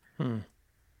alcoholic,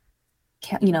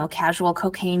 casual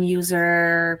cocaine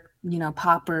user,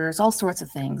 poppers, all sorts of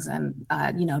things. And,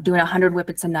 doing 100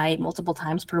 whippets a night, multiple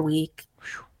times per week.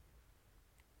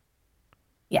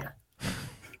 Yeah.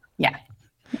 Yeah.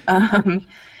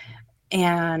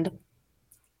 And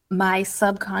my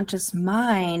subconscious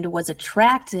mind was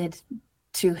attracted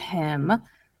to him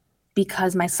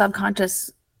because my subconscious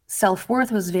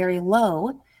self-worth was very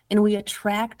low, and we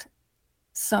attract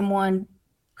someone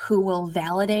who will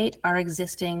validate our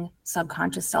existing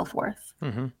subconscious self-worth.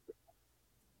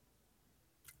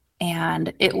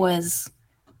 And it was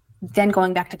then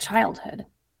going back to childhood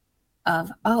of,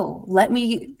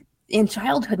 in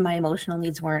childhood, my emotional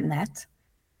needs weren't met.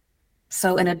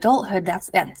 So in adulthood,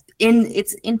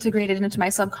 it's integrated into my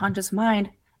subconscious mind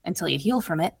until you heal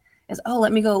from it, is,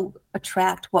 let me go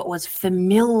attract what was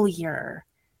familiar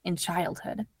in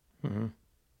childhood.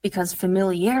 Because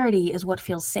familiarity is what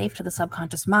feels safe to the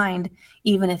subconscious mind,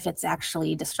 even if it's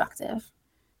actually destructive.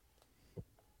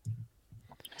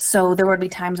 So there would be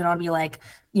times when I would be like,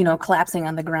 collapsing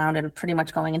on the ground and pretty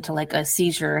much going into like a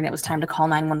seizure, and it was time to call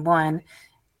 911.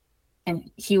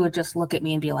 And he would just look at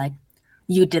me and be like,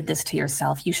 you did this to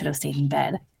yourself. You should have stayed in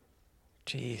bed.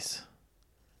 Jeez.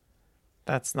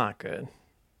 That's not good.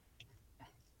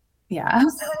 Yeah.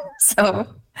 So,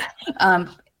 and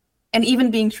even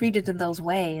being treated in those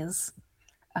ways,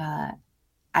 one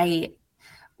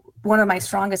of my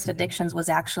strongest addictions was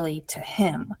actually to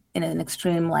him in an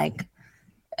extreme, I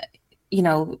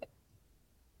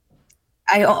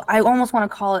almost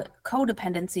want to call it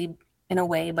codependency in a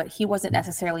way, but he wasn't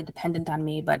necessarily dependent on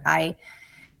me. But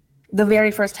the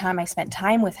very first time I spent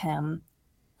time with him,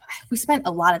 we spent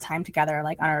a lot of time together,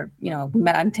 like on our, we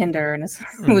met on Tinder, and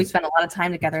we spent a lot of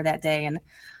time together that day.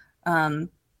 And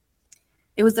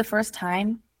it was the first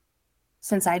time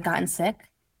since I'd gotten sick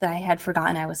that I had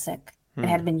forgotten I was sick. It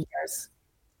had been years.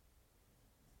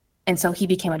 And so he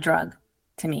became a drug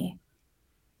to me.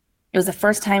 It was the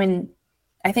first time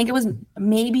I think it was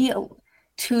maybe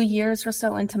 2 years or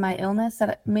so into my illness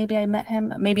that maybe I met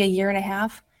him, maybe a year and a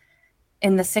half.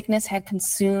 And the sickness had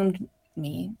consumed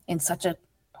me in such a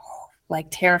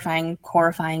terrifying,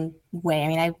 horrifying way. I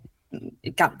mean,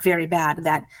 it got very bad.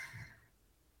 That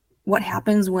what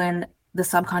happens when the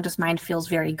subconscious mind feels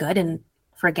very good and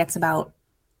forgets about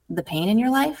the pain in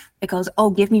your life? It goes,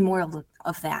 give me more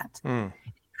of that. It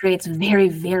creates very,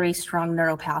 very strong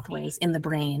neural pathways in the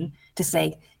brain to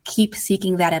say, keep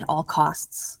seeking that at all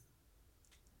costs.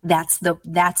 That's the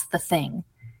thing.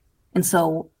 And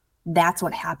so that's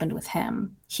what happened with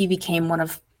him. He became one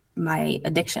of my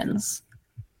addictions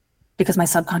because my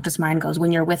subconscious mind goes,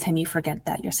 when you're with him, you forget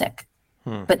that you're sick.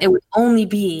 But it would only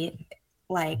be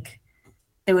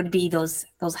there would be those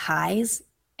highs,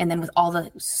 and then with all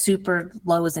the super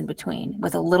lows in between,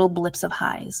 with the little blips of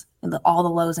highs and all the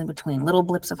lows in between, little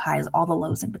blips of highs, all the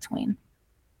lows in between.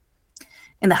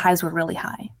 And the highs were really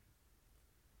high.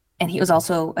 And he was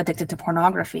also addicted to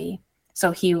pornography.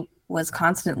 So he was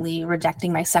constantly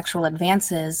rejecting my sexual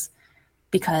advances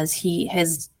because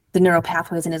the neural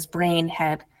pathways in his brain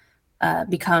had a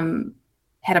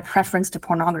preference to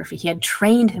pornography. He had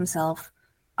trained himself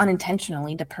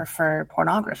unintentionally to prefer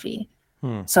pornography.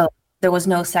 So there was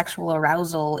no sexual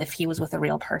arousal if he was with a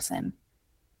real person.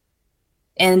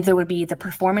 And there would be the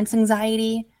performance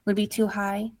anxiety would be too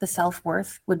high. The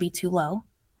self-worth would be too low.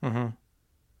 And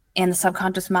the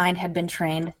subconscious mind had been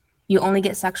trained. You only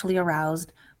get sexually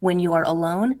aroused when you are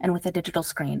alone and with a digital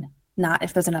screen, not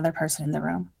if there's another person in the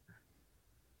room.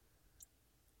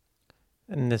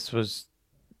 And this was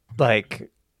like,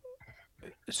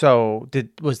 so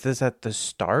was this at the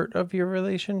start of your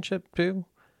relationship too?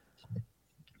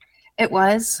 It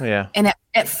was. Yeah. And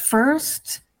at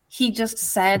first, he just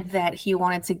said that he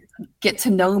wanted to get to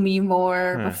know me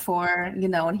more before,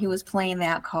 and he was playing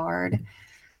that card.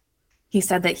 He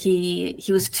said that he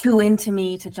was too into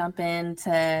me to jump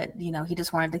into, he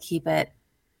just wanted to keep it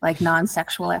like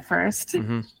non-sexual at first.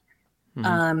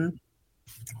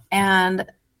 And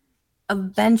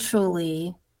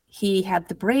eventually he had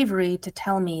the bravery to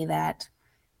tell me that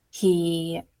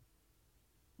he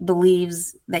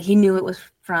believes that he knew it was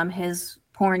from his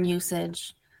porn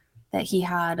usage, that he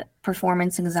had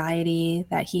performance anxiety,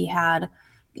 that he had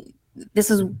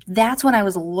that's when I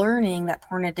was learning that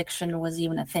porn addiction was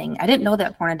even a thing. I didn't know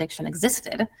that porn addiction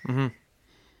existed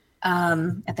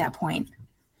at that point.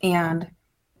 And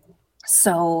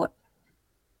so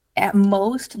at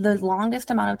most, the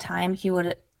longest amount of time he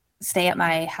would stay at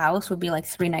my house would be like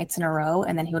 3 nights in a row.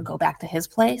 And then he would go back to his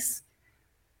place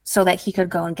so that he could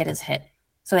go and get his hit,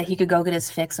 so that he could go get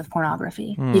his fix of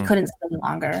pornography. He couldn't stay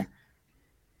longer.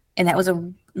 And that was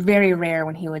very rare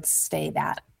when he would stay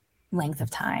that length of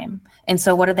time. And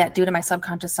so what did that do to my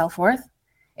subconscious self-worth?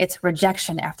 It's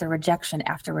rejection after rejection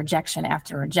after rejection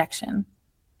after rejection.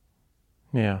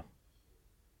 Yeah.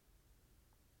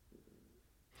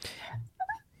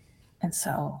 And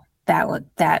so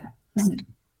that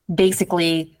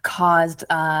basically caused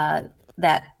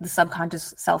that the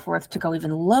subconscious self-worth to go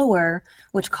even lower,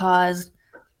 which caused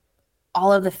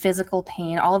all of the physical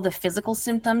pain, all of the physical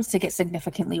symptoms to get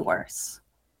significantly worse.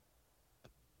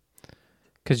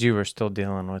 Because you were still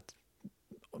dealing with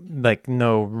like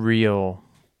no real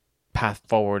path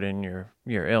forward in your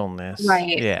illness.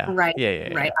 Right. Yeah. Right.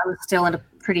 Yeah. Right. I was still in a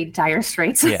pretty dire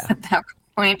straits at that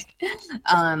point.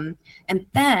 And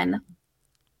then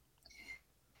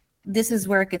this is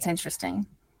where it gets interesting.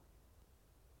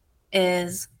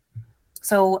 Is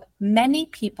so many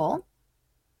people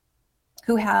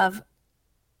who have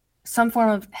some form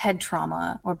of head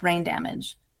trauma or brain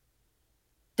damage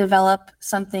develop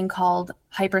something called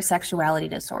hypersexuality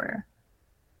disorder.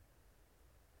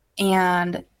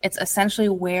 And it's essentially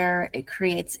where it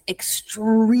creates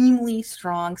extremely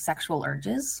strong sexual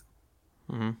urges.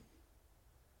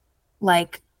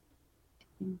 Like,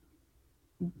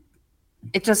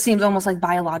 it just seems almost like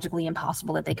biologically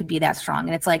impossible that they could be that strong.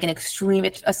 And it's like an extreme,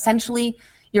 essentially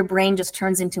your brain just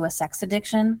turns into a sex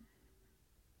addiction,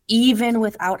 even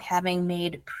without having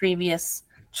made previous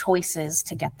choices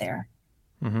to get there.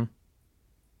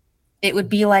 It would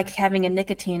be like having a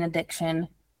nicotine addiction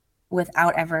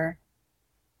without ever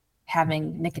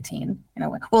having nicotine in a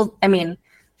way. Well, I mean,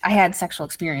 I had sexual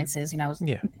experiences, I was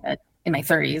in my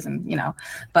 30s and,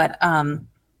 but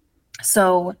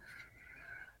so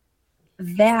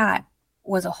that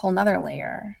was a whole nother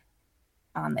layer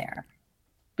on there,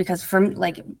 because for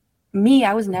like me,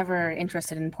 I was never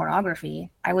interested in pornography.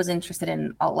 I was interested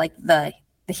in like the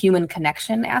human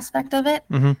connection aspect of it.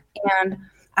 And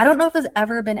I don't know if there's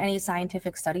ever been any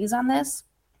scientific studies on this,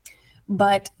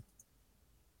 but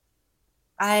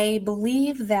I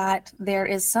believe that there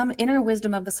is some inner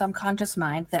wisdom of the subconscious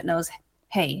mind that knows,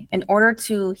 hey, in order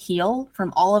to heal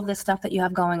from all of this stuff that you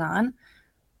have going on,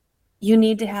 you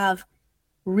need to have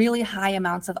really high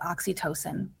amounts of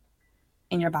oxytocin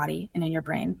in your body and in your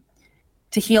brain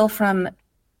to heal from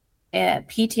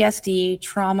PTSD,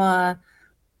 trauma,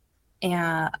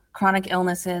 and chronic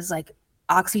illnesses. Like,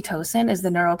 oxytocin is the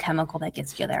neurochemical that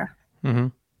gets you there.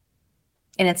 And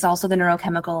it's also the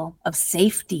neurochemical of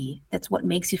safety. That's what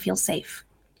makes you feel safe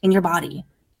in your body,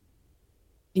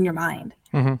 in your mind.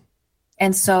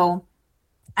 And so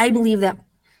I believe that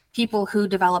people who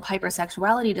develop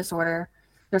hypersexuality disorder,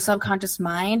 their subconscious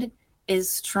mind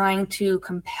is trying to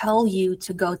compel you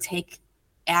to go take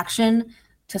action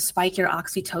to spike your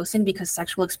oxytocin, because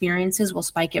sexual experiences will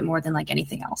spike it more than like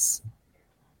anything else.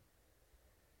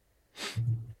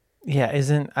 Yeah,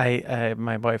 isn't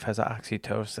my wife has an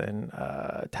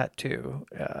oxytocin tattoo.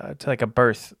 It's like a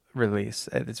birth release.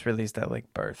 It's released at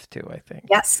like birth too, I think.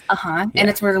 Yes, and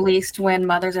it's released when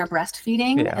mothers are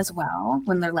breastfeeding as well,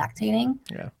 when they're lactating.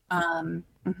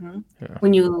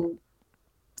 When you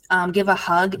give a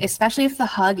hug, especially if the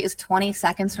hug is 20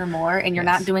 seconds or more, and you're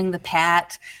not doing the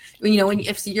pat.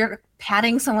 If you're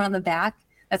patting someone on the back,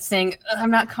 That's saying,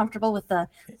 I'm not comfortable with the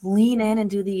lean in and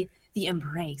do the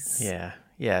embrace. Yeah.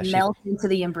 Melt into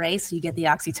the embrace, you get the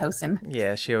oxytocin.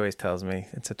 Yeah, she always tells me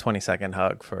it's a 20-second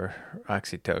hug for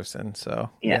oxytocin. So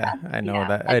yeah, I know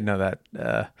that. I know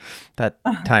that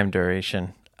time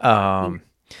duration.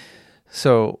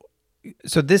 So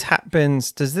this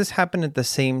happens. Does this happen at the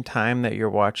same time that you're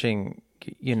watching,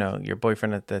 your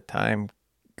boyfriend at the time,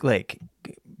 like,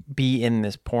 be in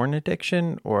this porn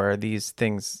addiction, or are these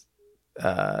things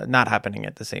not happening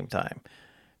at the same time?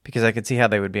 Because I could see how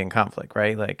they would be in conflict,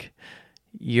 right? Like,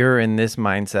 you're in this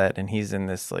mindset and he's in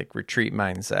this like retreat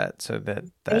mindset. So that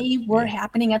they were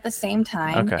happening at the same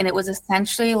time. Okay. And it was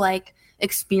essentially like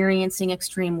experiencing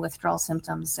extreme withdrawal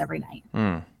symptoms every night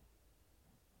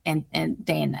and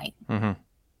day and night. Mm-hmm.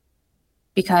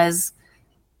 Because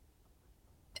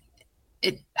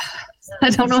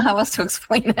I don't know how else to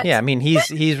explain it. Yeah. I mean,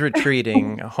 he's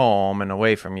retreating home and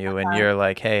away from you, and you're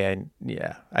like, hey,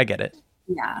 I get it.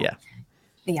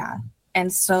 Yeah.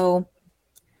 And so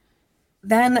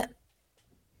then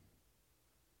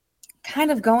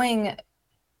kind of going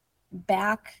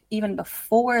back even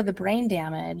before the brain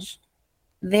damage,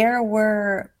 there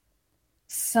were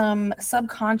some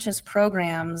subconscious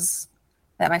programs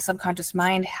that my subconscious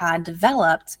mind had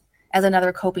developed as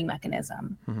another coping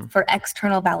mechanism for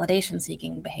external validation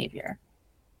seeking behavior.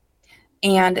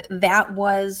 And that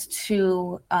was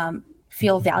to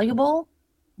feel valuable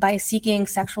by seeking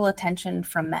sexual attention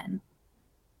from men.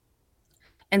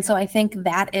 And so I think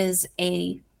that is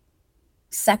a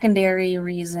secondary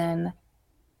reason,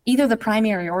 either the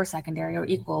primary or secondary or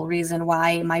equal reason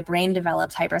why my brain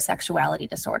developed hypersexuality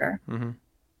disorder. Mm-hmm.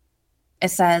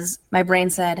 It says, my brain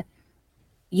said,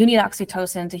 you need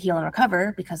oxytocin to heal and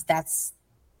recover, because that's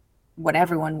what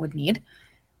everyone would need.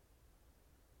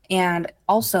 And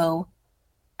also,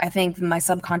 I think my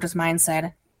subconscious mind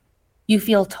said, you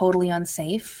feel totally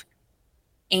unsafe,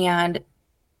 and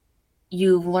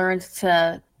you've learned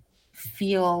to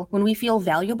feel, when we feel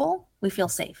valuable, we feel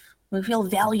safe. When we feel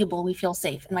valuable, we feel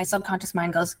safe. And my subconscious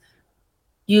mind goes,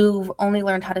 you've only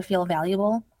learned how to feel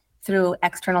valuable through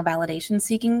external validation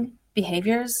seeking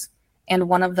behaviors. And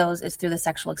one of those is through the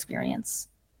sexual experience.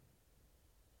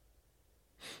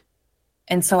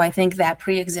 And so I think that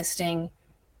pre-existing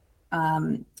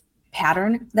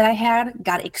pattern that I had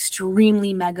got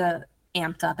extremely mega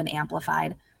amped up and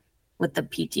amplified with the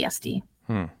PTSD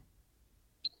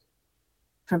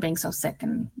from being so sick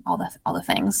and all the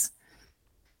things.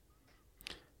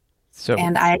 So,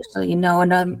 and I actually know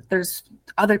there's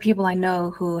other people I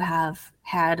know who have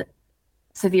had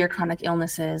severe chronic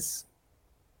illnesses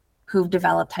who've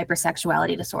developed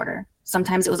hypersexuality disorder.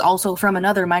 Sometimes it was also from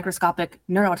another microscopic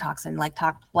neurotoxin, like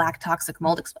black toxic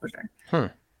mold exposure.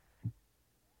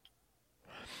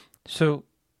 So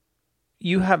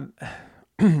you have,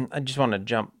 I just want to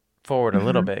jump forward a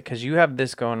little bit, because you have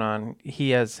this going on. He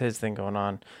has his thing going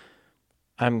on.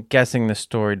 I'm guessing the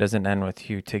story doesn't end with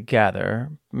you together.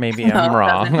 Maybe I'm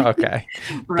wrong. Okay.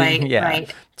 Right. Yeah.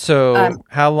 Right. So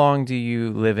how long do you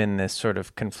live in this sort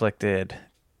of conflicted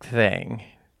thing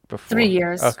before? 3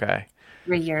 years. Okay.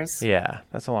 3 years. Yeah.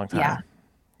 That's a long time. Yeah.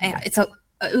 And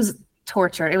it was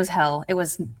torture. It was hell. It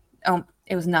was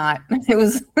not. It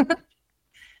was,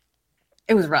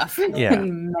 it was rough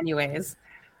in many ways.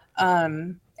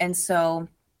 And so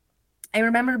I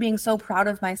remember being so proud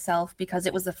of myself, because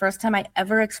it was the first time I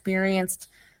ever experienced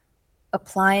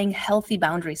applying healthy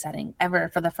boundary setting ever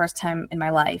for the first time in my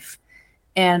life.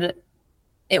 And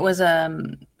it was a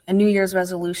New Year's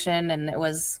resolution. And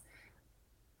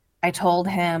I told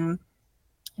him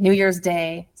New Year's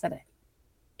Day, said,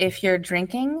 if you're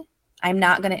drinking, I'm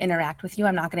not going to interact with you.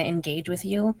 I'm not going to engage with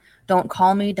you. Don't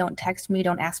call me. Don't text me.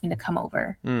 Don't ask me to come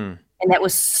over. And that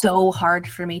was so hard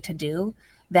for me to do.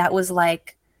 That was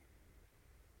like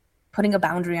putting a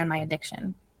boundary on my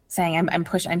addiction, saying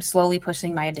I'm slowly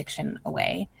pushing my addiction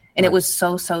away. And it was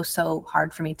so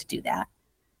hard for me to do that.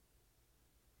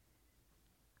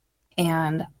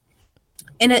 And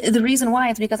the reason why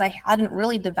is because I hadn't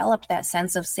really developed that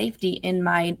sense of safety in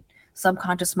my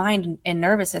subconscious mind and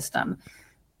nervous system.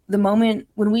 The moment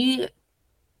when we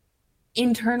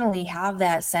internally have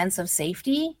that sense of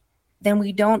safety, then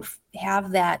we don't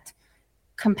have that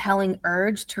compelling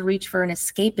urge to reach for an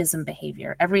escapism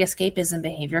behavior. Every escapism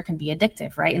behavior can be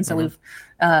addictive, right? And so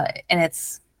and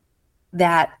it's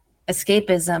that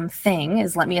escapism thing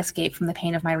is, let me escape from the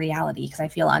pain of my reality because I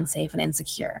feel unsafe and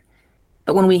insecure.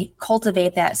 But when we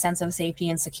cultivate that sense of safety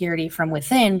and security from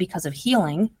within because of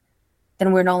healing,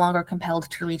 then we're no longer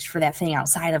compelled to reach for that thing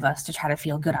outside of us to try to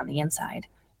feel good on the inside.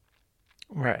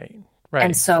 Right.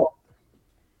 And so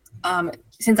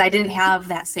since I didn't have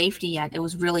that safety yet, it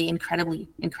was really incredibly,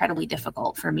 incredibly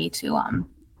difficult for me to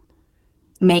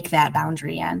make that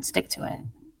boundary and stick to it.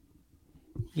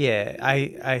 Yeah,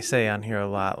 I say on here a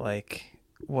lot, like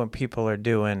what people are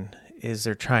doing is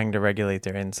they're trying to regulate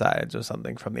their insides or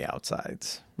something from the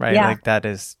outsides, right? Yeah. Like that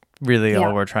is really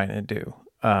all we're trying to do.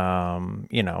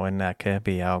 And that could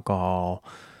be alcohol,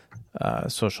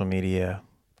 social media,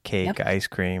 cake, ice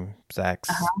cream, sex,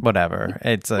 whatever.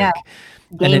 It's like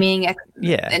gaming,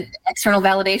 and external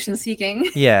validation seeking.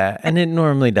 Yeah, and it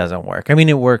normally doesn't work. I mean,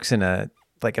 it works in a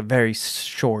very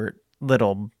short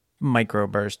little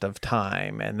microburst of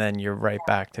time, and then you're right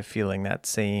back to feeling that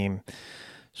same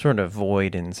sort of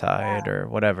void inside or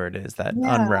whatever it is, that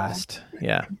unrest.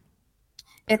 Yeah.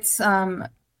 It's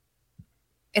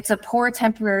a poor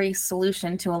temporary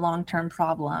solution to a long-term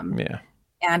problem. Yeah.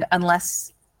 And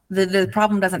unless the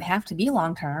problem doesn't have to be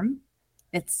long-term,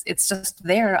 it's just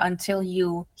there until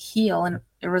you heal and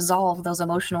resolve those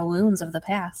emotional wounds of the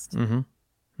past. Mm-hmm.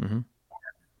 Mm-hmm.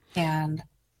 And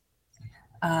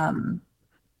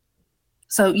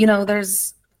so,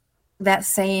 there's that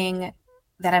saying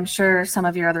that I'm sure some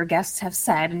of your other guests have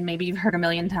said, and maybe you've heard a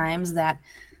million times, that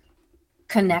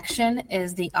connection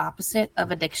is the opposite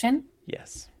of addiction.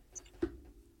 Yes.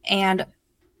 And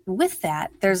with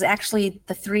that, there's actually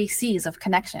the 3 C's of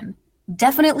connection.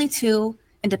 Definitely 2,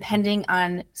 and depending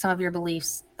on some of your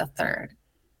beliefs, the 3rd.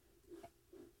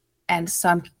 And so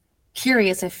I'm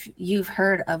curious if you've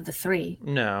heard of the 3.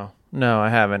 No, I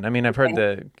haven't. I mean, I've heard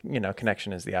the,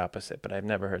 connection is the opposite, but I've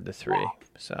never heard the 3.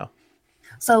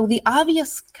 So the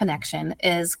obvious connection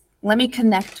is, let me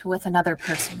connect with another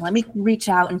person. Let me reach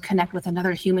out and connect with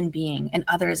another human being and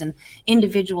others and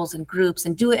individuals and groups,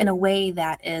 and do it in a way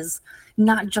that is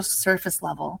not just surface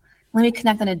level. Let me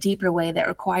connect in a deeper way that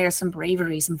requires some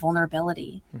bravery, some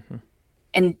vulnerability,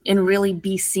 and really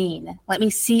be seen. Let me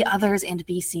see others and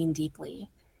be seen deeply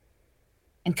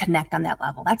and connect on that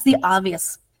level. That's the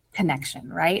obvious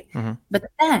connection, right? But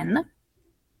then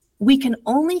we can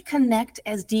only connect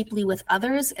as deeply with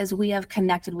others as we have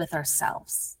connected with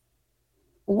ourselves.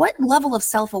 What level of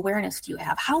self-awareness do you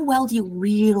have? How well do you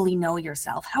really know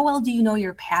yourself? How well do you know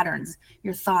your patterns,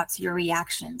 your thoughts, your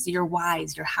reactions, your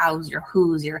whys, your hows, your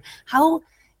whos, how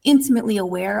intimately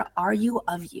aware are you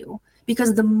of you?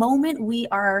 Because the moment we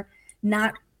are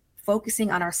not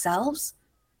focusing on ourselves,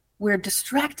 we're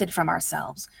distracted from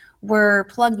ourselves. We're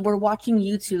watching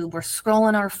YouTube, we're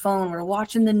scrolling our phone, we're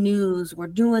watching the news, we're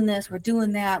doing this, we're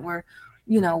doing that, we're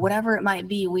whatever it might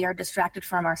be, we are distracted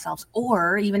from ourselves,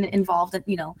 or even involved in,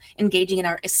 engaging in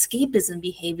our escapism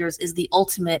behaviors is the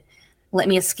ultimate, let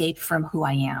me escape from who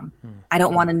I am. I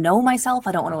don't want to know myself.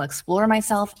 I don't want to explore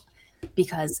myself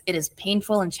because it is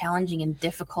painful and challenging and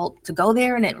difficult to go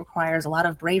there, and it requires a lot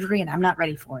of bravery, and I'm not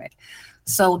ready for it.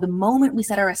 So the moment we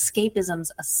set our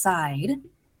escapisms aside,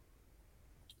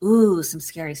 some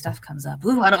scary stuff comes up.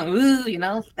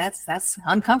 That's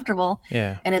uncomfortable.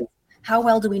 Yeah. And it's, how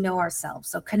well do we know ourselves?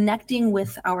 So connecting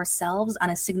with ourselves on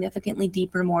a significantly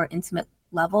deeper, more intimate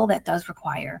level, that does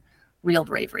require real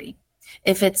bravery.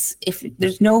 If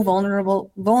there's no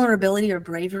vulnerability or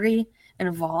bravery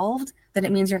involved, then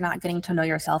it means you're not getting to know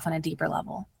yourself on a deeper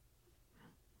level.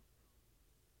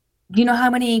 Do you know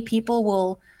how many people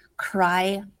will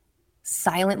cry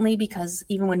silently because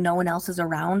even when no one else is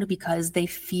around, because they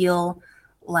feel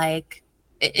like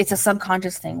it's a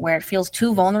subconscious thing where it feels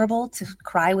too vulnerable to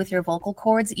cry with your vocal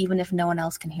cords, even if no one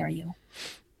else can hear you?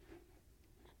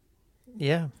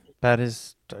 Yeah, that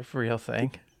is a real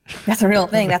thing. That's a real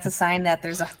thing. That's a sign that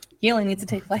there's a healing needs to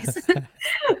take place.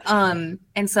 And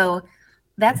so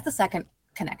that's the second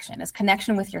connection, is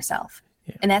connection with yourself.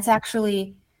 Yeah. And that's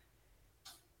actually,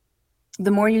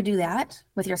 the more you do that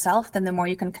with yourself, then the more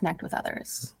you can connect with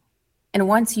others. And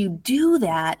once you do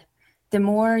that, the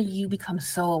more you become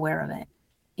so aware of it.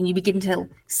 And you begin to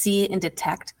see and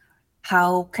detect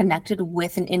how connected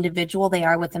with an individual they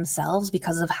are with themselves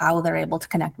because of how they're able to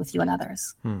connect with you and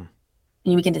others. And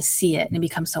you begin to see it, and it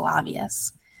becomes so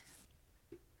obvious.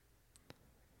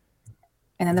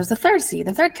 And then there's the 3rd C,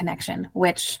 the 3rd connection,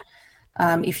 which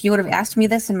if you would have asked me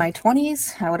this in my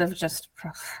 20s, I would have just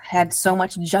had so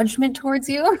much judgment towards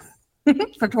you,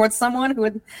 towards someone who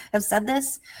would have said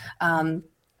this,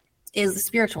 is the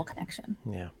spiritual connection.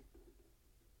 Yeah.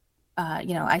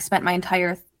 I spent my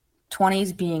entire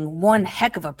 20s being one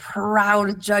heck of a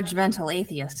proud, judgmental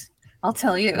atheist, I'll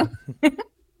tell you.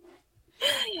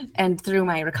 And through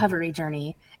my recovery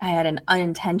journey, I had an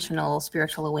unintentional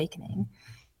spiritual awakening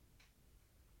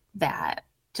that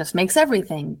just makes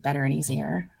everything better and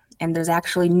easier. And there's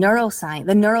actually neuroscience.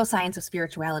 The neuroscience of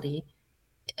spirituality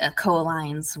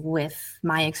co-aligns with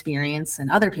my experience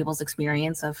and other people's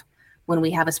experience of when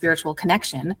we have a spiritual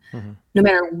connection. No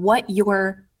matter what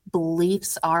your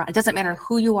beliefs are, it doesn't matter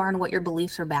who you are and what your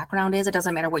beliefs or background is. It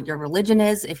doesn't matter what your religion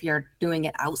is. If you're doing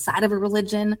it outside of a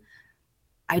religion,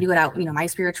 I do it out, my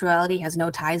spirituality has no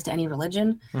ties to any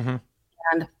religion.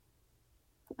 And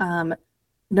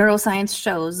neuroscience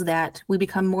shows that we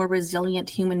become more resilient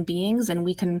human beings and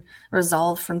we can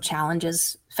resolve from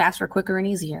challenges faster, quicker, and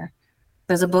easier.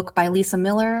 There's a book by Lisa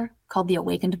Miller called The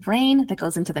Awakened Brain that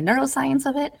goes into the neuroscience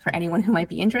of it for anyone who might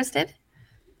be interested.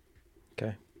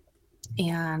 Okay.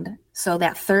 And so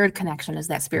that third connection is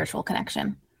that spiritual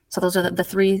connection. So those are the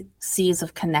 3 C's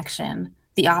of connection.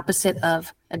 The opposite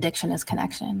of addiction is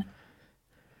connection.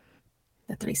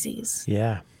 The 3 C's.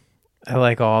 Yeah. I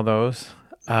like all those.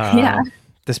 Yeah.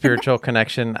 The spiritual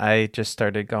connection, I just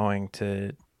started going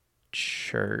to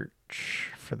church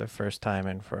for the first time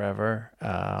in forever.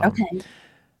 Okay.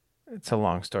 It's a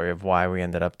long story of why we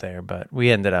ended up there, but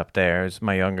we ended up there. It was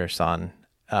my younger son.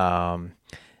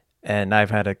 And I've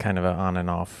had a kind of an on and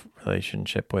off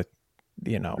relationship with,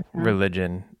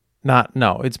 religion.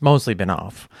 It's mostly been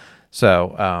off.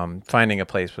 So finding a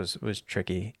place was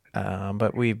tricky.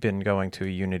 But we've been going to a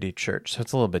Unity church, so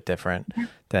it's a little bit different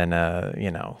than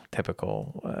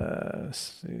typical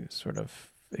sort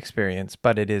of experience.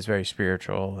 But it is very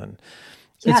spiritual, and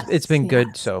it's been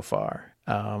good so far.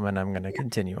 And I'm going to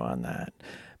continue on that.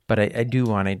 But I do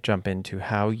want to jump into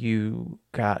how you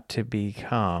got to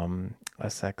become a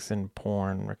sex and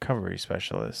porn recovery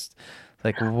specialist.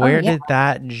 Like, where did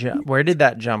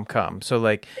that jump come? So,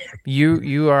 like,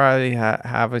 you are already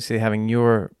obviously having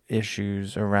your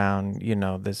issues around,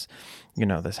 this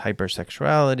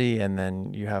hypersexuality, and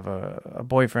then you have a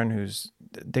boyfriend who's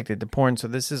addicted to porn. So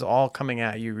this is all coming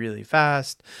at you really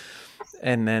fast.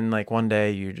 And then, like, one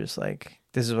day you just like,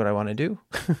 this is what I want to do,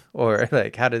 or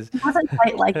like, how does? It wasn't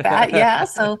quite like that, yeah.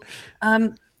 So,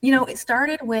 it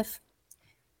started with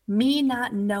me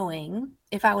not knowing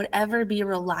if I would ever be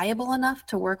reliable enough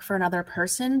to work for another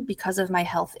person because of my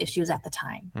health issues at the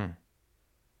time.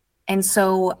 And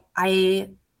so I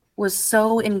was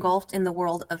so engulfed in the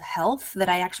world of health that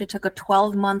I actually took a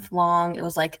 12-month long, it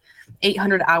was like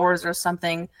 800 hours or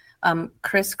something.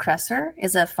 Chris Kresser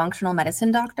is a functional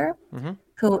medicine doctor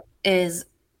who is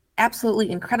absolutely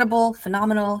incredible,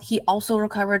 phenomenal. He also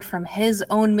recovered from his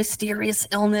own mysterious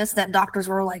illness that doctors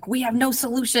were like, we have no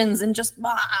solutions and just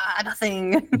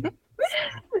nothing.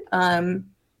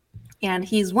 And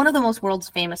he's one of the world's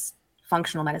famous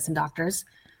functional medicine doctors,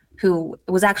 who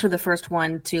was actually the first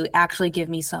one to actually give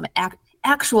me some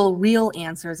actual real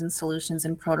answers and solutions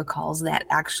and protocols that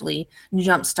actually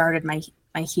jump-started my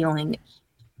healing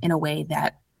in a way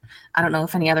that I don't know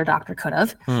if any other doctor could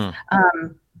have.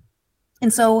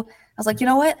 And so I was like, you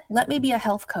know what? Let me be a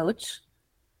health coach,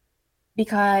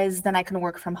 because then I can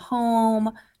work from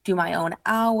home, do my own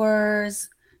hours.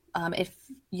 If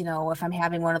I'm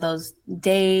having one of those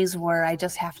days where I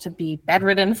just have to be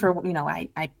bedridden for,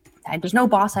 there's no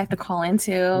boss I have to call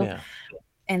into. Yeah.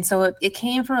 And so it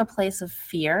came from a place of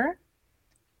fear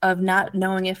of not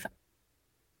knowing if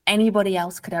anybody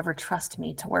else could ever trust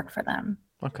me to work for them.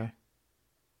 Okay.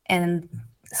 And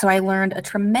so I learned a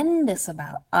tremendous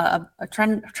amount of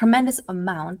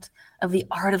the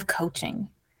art of coaching,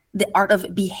 the art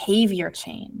of behavior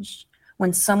change.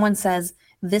 When someone says,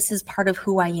 this is part of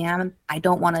who I am, I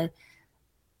don't want to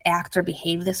act or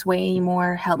behave this way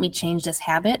anymore, help me change this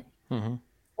habit.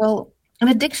 Well, an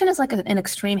addiction is like an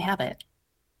extreme habit.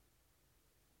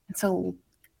 And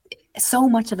so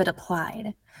much of it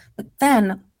applied. But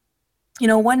then,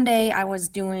 one day I was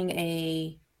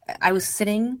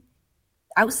sitting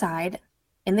outside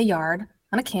in the yard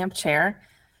on a camp chair,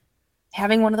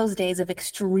 having one of those days of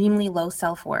extremely low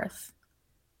self-worth.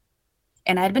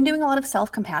 And I'd been doing a lot of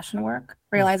self-compassion work,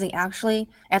 realizing actually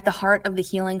at the heart of the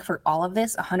healing for all of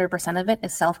this, 100% of it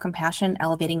is self-compassion,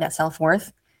 elevating that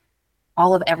self-worth.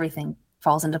 All of everything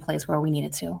falls into place where we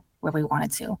needed to, where we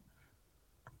wanted to.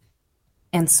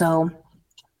 And so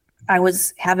I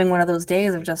was having one of those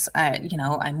days of just,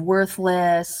 I'm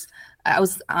worthless. I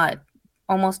was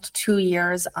almost 2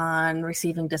 years on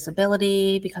receiving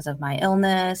disability because of my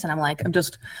illness. And I'm like, I'm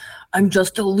just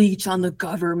a leech on the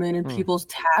government and people's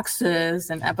taxes.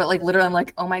 But like, literally, I'm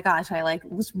like, oh my gosh, I like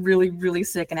was really, really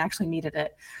sick and actually needed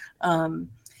it. And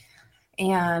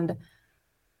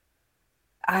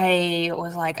I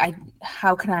was like,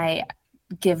 how can I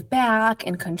give back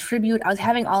and contribute? I was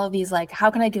having all of these, like, how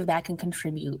can I give back and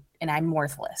contribute? And I'm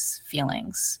worthless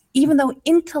feelings, even though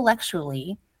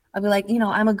intellectually I'd be like,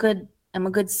 I'm a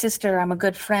good sister. I'm a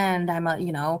good friend.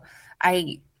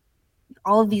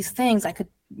 all of these things I could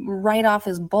write off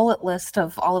this bullet list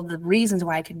of all of the reasons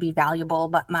why I could be valuable,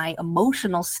 but my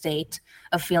emotional state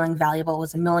of feeling valuable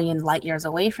was a million light years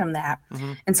away from that.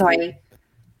 Mm-hmm. And so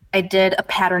I did a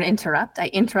pattern interrupt. I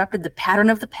interrupted the pattern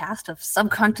of the past of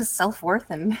subconscious self-worth,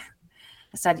 and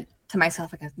I said to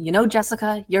myself,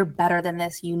 Jessica, you're better than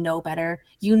this. You know better.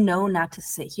 You know not to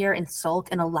sit here and sulk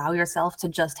and allow yourself to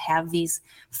just have these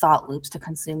thought loops to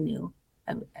consume you.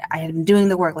 I had been doing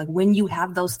the work. Like, when you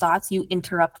have those thoughts, you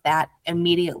interrupt that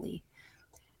immediately.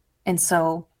 And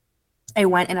so I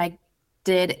went and I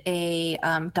did a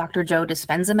Dr. Joe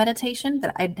Dispenza meditation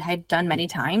that I had done many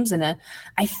times. And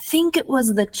I think it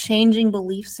was the Changing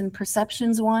Beliefs and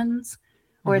Perceptions ones,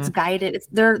 where it's guided.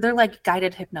 They're like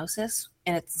guided hypnosis.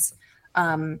 And it's,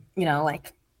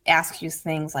 like, asks you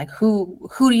things like, who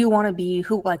do you want to be?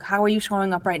 How are you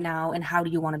showing up right now? And how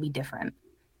do you want to be different?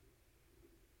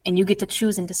 And you get to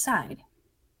choose and decide.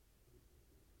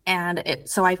 And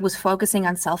so I was focusing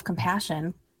on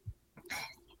self-compassion,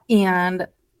 and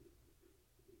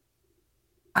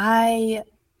I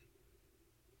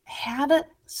had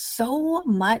so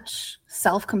much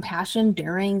self-compassion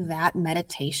during that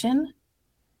meditation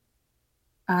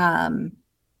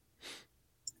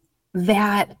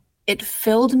that it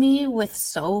filled me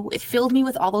with all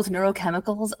those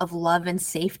neurochemicals of love and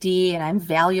safety, and I'm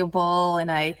valuable,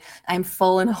 and I'm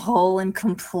full and whole and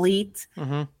complete.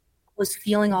 Mm-hmm. Was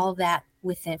feeling all of that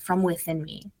from within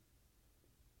me.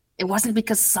 It wasn't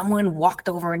because someone walked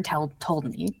over and told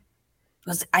me. It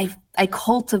was I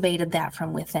cultivated that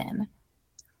from within.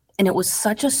 And it was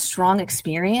such a strong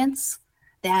experience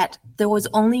that there was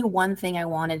only one thing I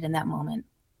wanted in that moment.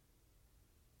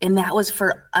 And that was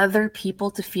for other people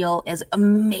to feel as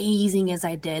amazing as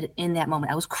I did in that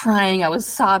moment. I was crying, I was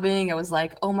sobbing, I was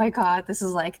like, oh my God, this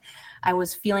is like, I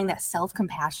was feeling that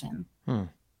self-compassion. And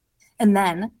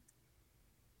then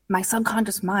my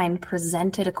subconscious mind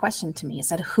presented a question to me. It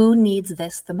said, who needs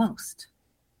this the most?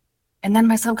 And then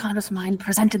my subconscious mind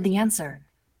presented the answer.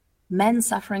 Men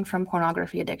suffering from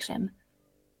pornography addiction.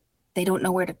 They don't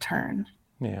know where to turn.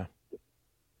 Yeah.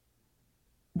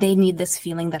 They need this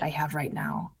feeling that I have right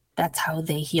now. That's how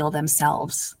they heal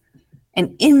themselves.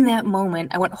 And in that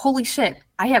moment, I went, holy shit,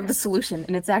 I have the solution.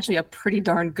 And it's actually a pretty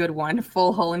darn good one,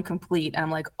 full, whole, and complete. And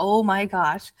I'm like, oh my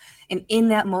gosh. And in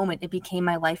that moment, it became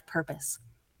my life purpose.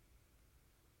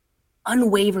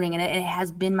 Unwavering, and it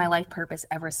has been my life purpose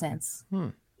ever since.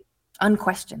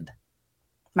 Unquestioned.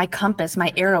 My compass,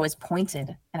 my arrow is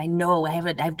pointed, and I know I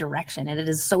have direction, and it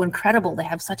is so incredible to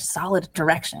have such solid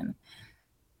direction.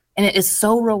 And it is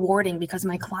so rewarding because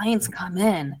my clients come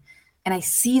in and I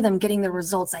see them getting the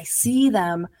results. I see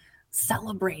them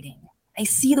celebrating. I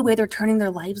see the way they're turning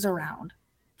their lives around.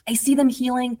 I see them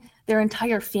healing their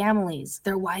entire families.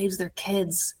 Their wives, their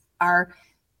kids are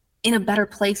in a better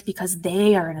place because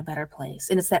they are in a better place.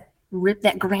 And it's that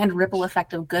grand ripple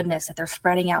effect of goodness that they're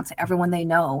spreading out to everyone they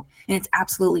know. And it's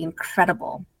absolutely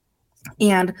incredible.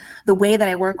 And the way that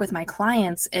I work with my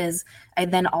clients is I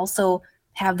then also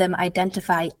have them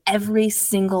identify every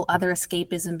single other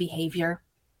escapism behavior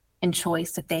and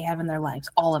choice that they have in their lives,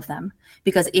 all of them.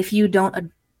 Because if you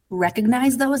don't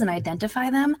recognize those and identify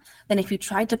them, then if you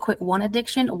try to quit one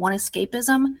addiction, one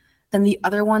escapism, then the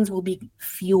other ones will be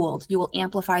fueled. You will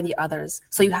amplify the others.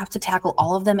 So you have to tackle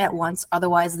all of them at once.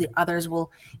 Otherwise, the others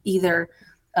will either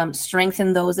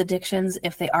strengthen those addictions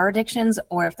if they are addictions,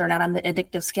 or if they're not on the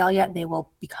addictive scale yet, they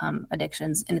will become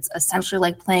addictions. And it's essentially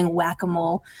like playing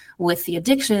whack-a-mole with the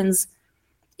addictions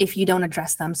if you don't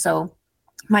address them. So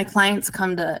my clients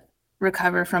come to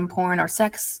recover from porn or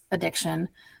sex addiction,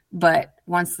 but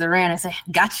once they're in, I say,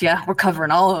 gotcha, we're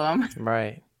covering all of them.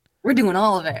 Right. We're doing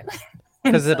all of it.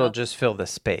 Because it'll just fill the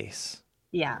space.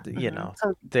 Yeah. You know,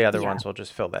 so, the other ones will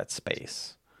just fill that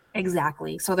space.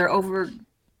 Exactly. So they're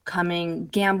overcoming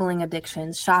gambling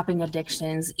addictions, shopping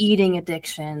addictions, eating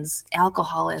addictions,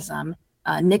 alcoholism,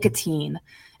 nicotine.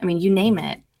 I mean, you name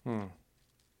it.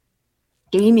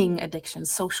 Gaming addictions,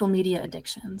 social media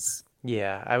addictions.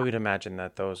 Yeah, I would imagine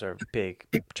that those are big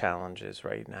challenges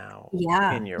right now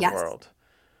in your world.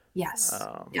 Yes.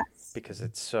 Because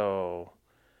it's so...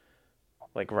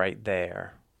 like right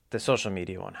there. The social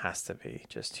media one has to be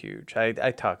just huge.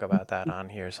 I talk about that on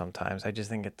here sometimes. I just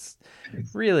think it's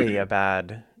really a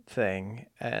bad thing.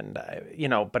 And,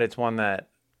 but it's one that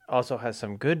also has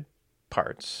some good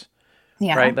parts,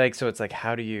 right? Like, so it's like,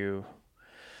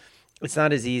 it's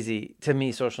not as easy. To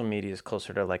me, social media is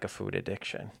closer to like a food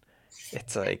addiction.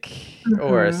 It's like,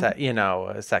 or a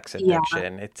sex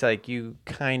addiction. Yeah. It's like you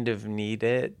kind of need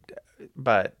it,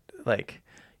 but like,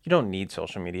 you don't need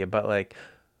social media, but like,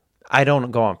 I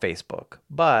don't go on Facebook,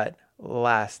 but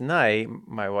last night,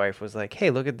 my wife was like,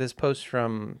 "Hey, look at this post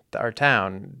from our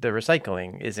town. The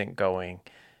recycling isn't going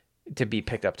to be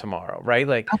picked up tomorrow," right?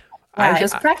 Like, yeah,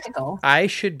 it's practical. I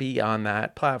should be on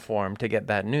that platform to get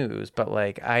that news, but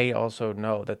like, I also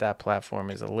know that that platform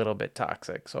is a little bit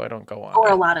toxic, so I don't go on. Or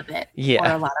a lot of it.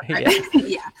 Yeah. Or a lot of it.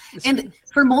 Yeah. And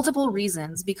for multiple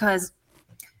reasons, because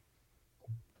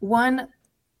one,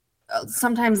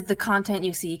 sometimes the content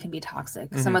you see can be toxic.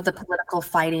 Mm-hmm. Some of the political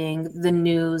fighting, the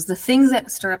news, the things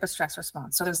that stir up a stress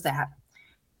response. So there's that.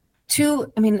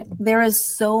 Two, I mean, there is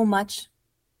so much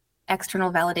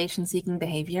external validation seeking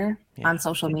behavior on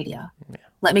social media. Yeah.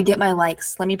 Let me get my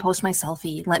likes. Let me post my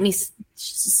selfie. Let me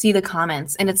see the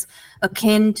comments. And it's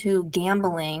akin to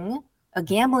gambling, a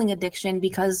gambling addiction,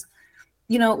 because,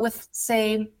 you know, with,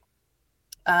 say,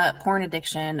 porn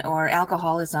addiction or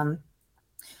alcoholism,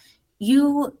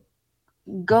 you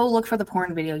go look for the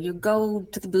porn video, you go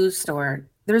to the booze store.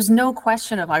 There's no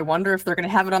question of, I wonder if they're going to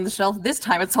have it on the shelf this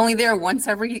time. It's only there once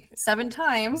every 7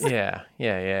 times.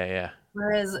 Yeah.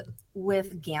 Whereas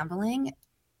with gambling,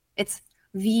 it's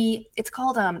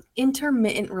called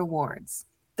intermittent rewards.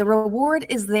 The reward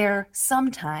is there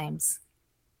sometimes,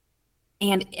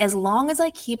 and as long as I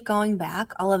keep going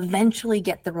back, I'll eventually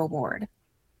get the reward.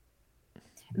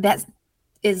 That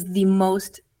is the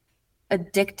most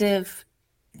addictive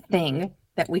thing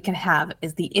that we can have,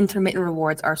 is the intermittent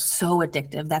rewards are so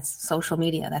addictive. That's social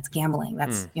media, that's gambling,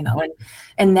 that's you know,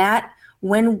 and that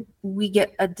when we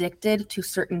get addicted to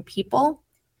certain people,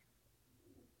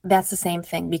 that's the same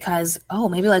thing, because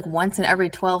maybe like once in every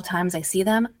 12 times I see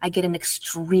them, I get an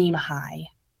extreme high.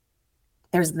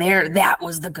 That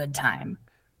was the good time.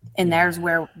 And there's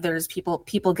where there's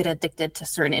people get addicted to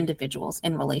certain individuals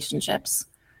in relationships.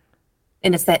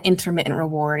 And it's that intermittent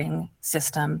rewarding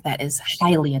system that is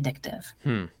highly addictive.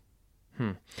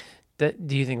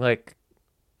 Do you think, like,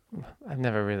 I've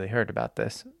never really heard about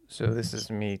this, so this is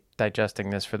me digesting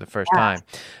this for the first time.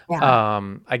 Yeah.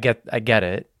 I get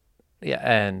it. Yeah.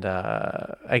 And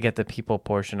I get the people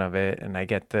portion of it, and I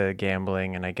get the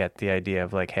gambling, and I get the idea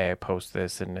of like, hey, I post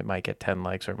this and it might get 10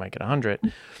 likes or it might get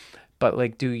 100. But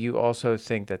like, do you also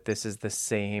think that this is the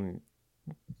same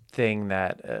thing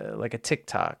that like a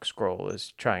TikTok scroll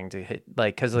is trying to hit?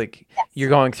 Like, because like you're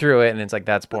going through it and it's like,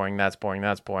 that's boring.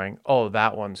 Oh,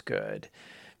 that one's good.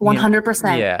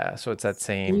 100%. Yeah. So it's that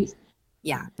same.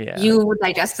 Yeah. You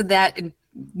digested that and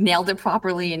nailed it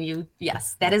properly. And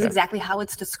that is exactly how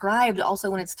it's described. Also,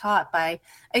 when it's taught by,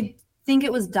 I think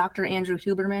it was Dr. Andrew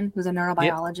Huberman, who's a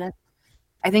neurobiologist. Yep.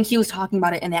 I think he was talking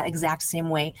about it in that exact same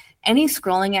way. Any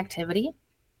scrolling activity,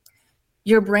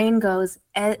 your brain goes,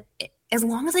 as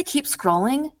long as I keep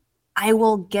scrolling, I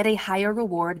will get a higher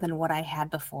reward than what I had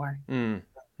before.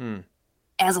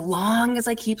 As long as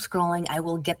I keep scrolling, I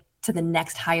will get to the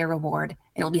next higher reward.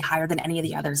 It'll be higher than any of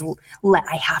the others.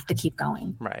 I have to keep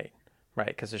going. Right.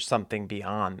 Because there's something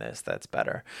beyond this that's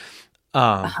better.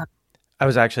 I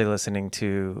was actually listening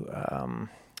to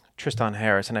Tristan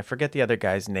Harris, and I forget the other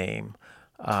guy's name.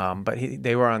 But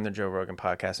they were on the Joe Rogan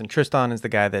podcast, and Tristan is the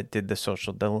guy that did the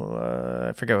social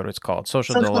I forget what it's called.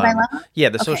 Social Dilemma? Yeah,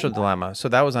 the Social Dilemma. So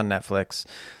that was on Netflix.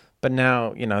 But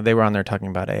now, you know, they were on there talking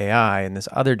about AI, and this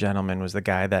other gentleman was the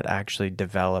guy that actually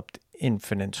developed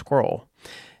Infinite Scroll.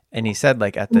 And he said,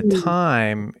 like, at the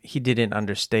time, he didn't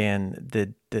understand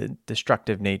the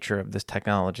destructive nature of this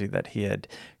technology that he had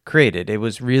created. It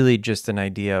was really just an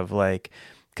idea of like,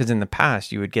 because in the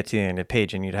past, you would get to the end of the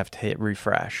page and you'd have to hit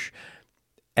refresh.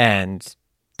 And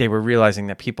they were realizing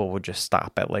that people would just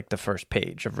stop at like the first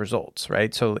page of results,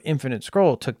 right? So Infinite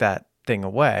Scroll took that thing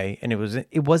away, and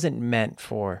it wasn't meant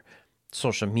for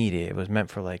social media. It was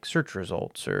meant for like search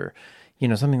results or, you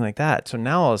know, something like that. So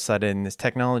now all of a sudden, this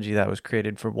technology that was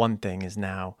created for one thing is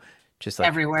now just like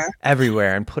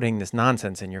everywhere and putting this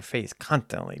nonsense in your face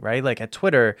constantly, right? Like at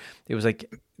Twitter, it was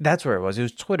like, that's where it was. It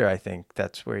was Twitter, I think.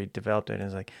 That's where he developed it. And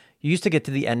it's like, you used to get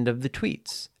to the end of the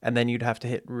tweets and then you'd have to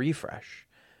hit refresh.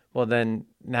 Well, then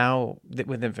now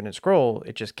with Infinite Scroll,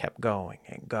 it just kept going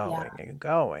and going and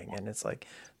going. And it's like,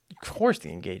 of course the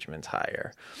engagement's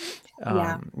higher.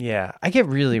 I get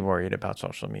really worried about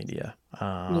social media.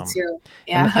 Me too.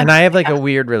 Yeah. And I have like a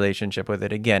weird relationship with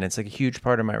it. Again, it's like a huge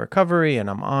part of my recovery, and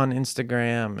I'm on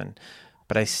Instagram,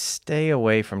 but I stay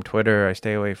away from Twitter. I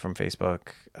stay away from Facebook.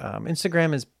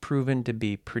 Instagram has proven to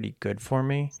be pretty good for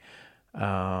me.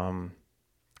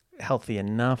 Healthy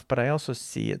enough, but I also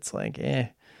see it's like, yeah.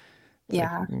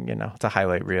 Like, you know, it's a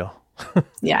highlight reel.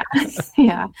 Yeah.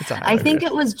 I think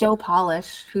it was Joe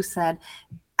Polish who said,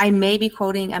 I may be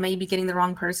getting the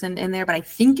wrong person in there, but I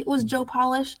think it was Joe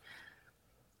Polish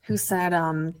who said,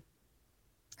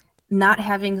 not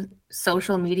having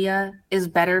social media is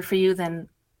better for you than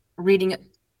reading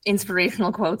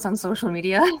inspirational quotes on social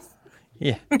media.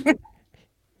 Yeah.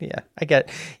 Yeah, I get.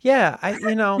 Yeah,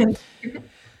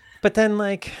 but then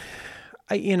like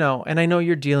and I know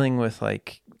you're dealing with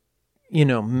like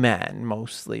men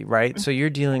mostly, right? So you're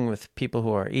dealing with people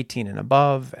who are 18 and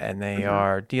above, and they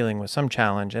are dealing with some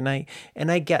challenge, and I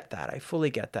get that. I fully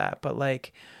get that. But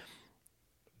like,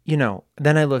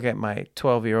 then I look at my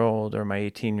 12-year-old or my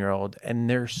 18-year-old, and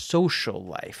their social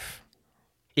life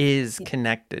is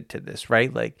connected to this,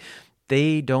 right? Like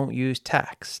they don't use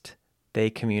text. They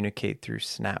communicate through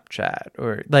Snapchat,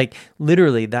 or like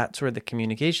literally that's where the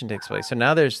communication takes place. So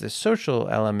now there's this social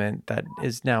element that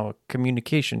is now a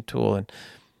communication tool. And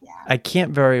I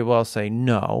can't very well say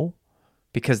no,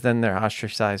 because then they're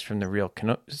ostracized from the real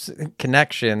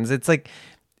connections. It's like,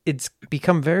 it's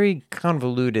become very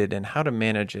convoluted, and how to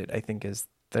manage it, I think, is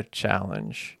the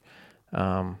challenge.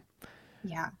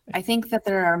 Yeah, I think that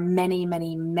there are many,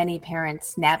 many, many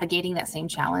parents navigating that same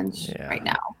challenge right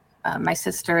now. My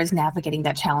sister is navigating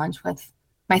that challenge with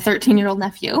my 13-year-old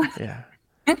nephew. Yeah.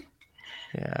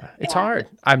 Yeah. It's hard.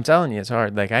 I'm telling you, it's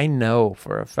hard. Like, I know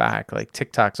for a fact, like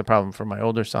TikTok's a problem for my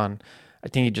older son. I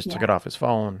think he just took it off his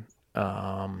phone.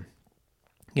 My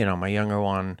younger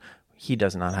one, he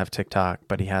does not have TikTok,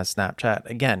 but he has Snapchat,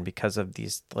 again, because of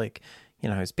these, like,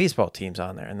 his baseball team's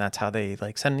on there, and that's how they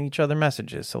like send each other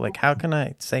messages. So like, how can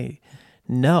I say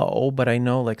no? But I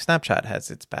know like Snapchat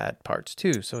has its bad parts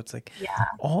too. So it's like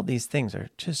all these things are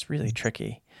just really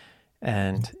tricky.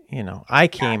 And, I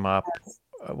came up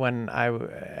when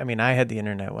I had the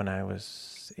internet when I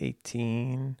was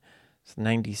 18.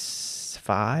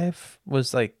 95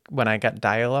 was like when I got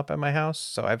dial up at my house.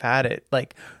 So I've had it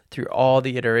like through all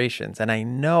the iterations, and I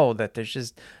know that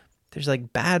there's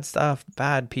like bad stuff,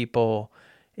 bad people.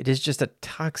 It is just a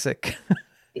toxic,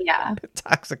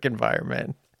 toxic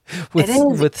environment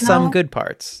with some good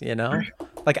parts,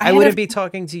 like I wouldn't be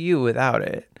talking to you without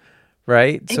it.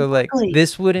 Right. Exactly. So like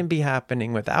this wouldn't be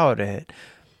happening without it.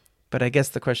 But I guess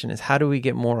the question is, how do we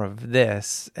get more of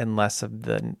this and less of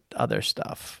the other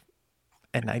stuff?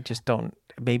 And I just don't,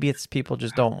 maybe it's people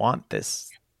just don't want this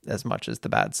as much as the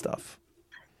bad stuff.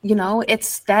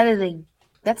 That's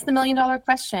the $1 million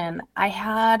question.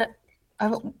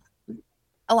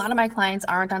 A lot of my clients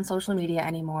aren't on social media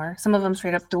anymore. Some of them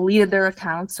straight up deleted their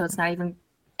accounts, so it's not even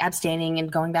abstaining and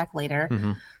going back later.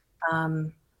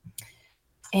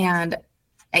 And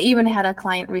I even had a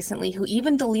client recently who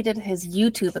even deleted his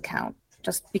YouTube account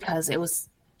just because it was,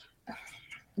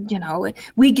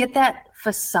 we get that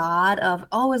facade of,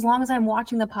 as long as I'm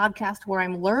watching the podcast where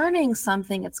I'm learning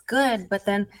something, it's good. But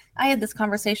then I had this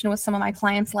conversation with some of my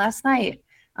clients last night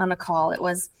on a call. It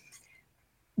was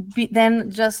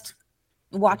then just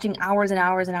watching hours and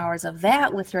hours and hours of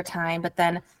that with your time, but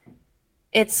then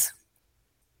it's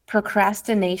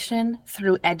procrastination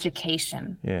through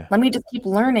education. Yeah. Let me just keep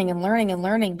learning and learning and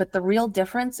learning. But the real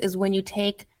difference is when you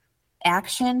take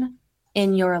action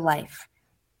in your life.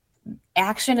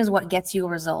 Action is what gets you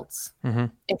results.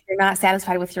 If you're not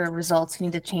satisfied with your results, you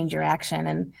need to change your action.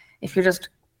 And if you're just,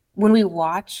 when we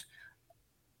watch,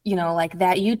 like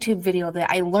that YouTube video that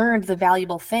I learned the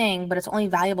valuable thing, but it's only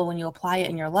valuable when you apply it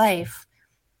in your life.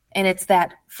 And it's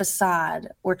that facade.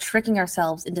 We're tricking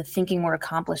ourselves into thinking we're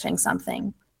accomplishing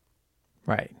something.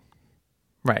 Right.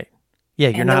 Yeah,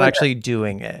 you're not actually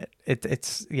doing it. It's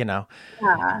it's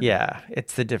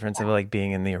the difference of like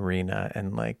being in the arena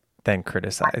and like then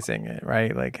criticizing it,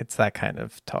 right? Like it's that kind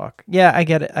of talk. Yeah, I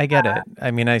get it.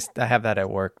 I mean, I have that at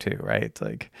work too, right? It's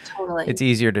like, totally. It's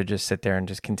easier to just sit there and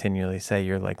just continually say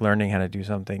you're like learning how to do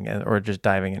something, or just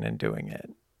diving in and doing it.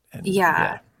 And,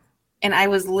 And I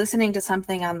was listening to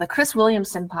something on the Chris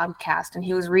Williamson podcast, and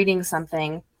he was reading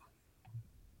something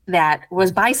that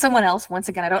was by someone else. Once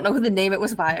again, I don't know who the name it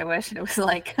was by. I wish. And it was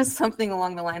like something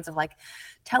along the lines of like,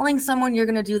 telling someone you're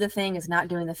going to do the thing is not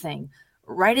doing the thing.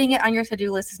 Writing it on your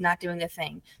to-do list is not doing the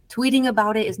thing. Tweeting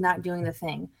about it is not doing the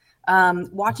thing.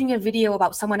 Watching a video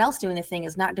about someone else doing the thing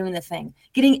is not doing the thing.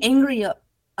 Getting angry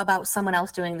about someone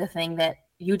else doing the thing that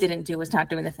you didn't do is not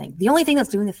doing the thing. The only thing that's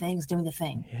doing the thing is doing the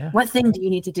thing. Yeah. What thing do you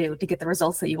need to do to get the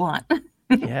results that you want?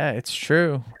 Yeah, it's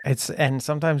true. And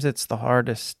sometimes it's the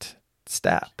hardest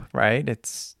step, right?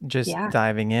 It's just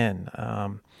diving in.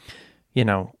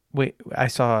 I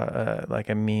saw like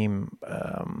a meme,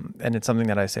 and it's something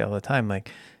that I say all the time, like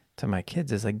to my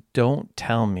kids, is like, don't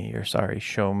tell me you're sorry,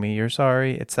 show me you're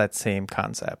sorry. It's that same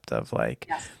concept of like,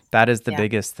 that is the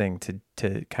biggest thing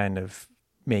to kind of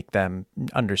make them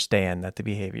understand that the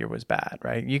behavior was bad,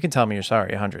 right? You can tell me you're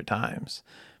sorry 100 times,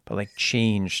 but like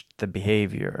change the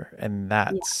behavior, and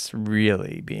that's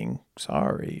really being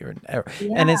sorry.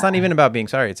 And it's not even about being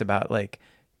sorry. It's about like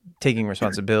taking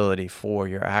responsibility for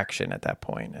your action at that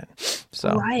point. And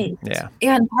so, right. Yeah.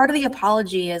 And part of the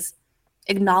apology is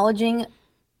acknowledging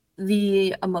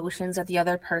the emotions that the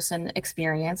other person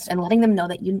experienced and letting them know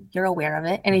that you're aware of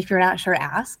it. And if you're not sure,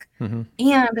 ask.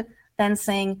 And then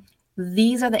saying,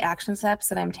 these are the action steps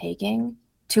that I'm taking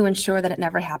to ensure that it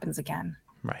never happens again.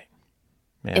 Right.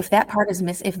 Yeah. If that part is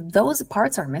if those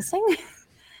parts are missing,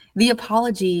 the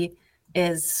apology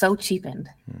is so cheapened.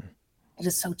 It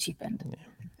is so cheapened. Yeah.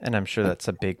 And I'm sure that's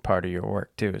a big part of your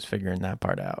work too, is figuring that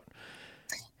part out.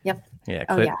 Yep.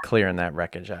 Yeah. Clearing that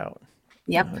wreckage out.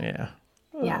 Yep. Yeah.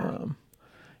 Yeah.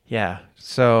 Yeah.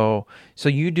 So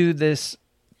you do this.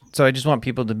 So I just want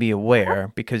people to be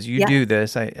aware, because you do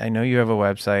this. I know you have a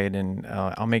website, and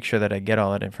I'll make sure that I get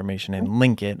all that information and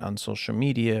link it on social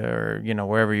media, or,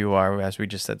 wherever you are. As we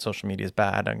just said, social media is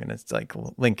bad. I'm going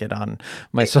to link it on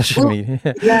my social media,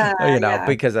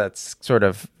 because that's sort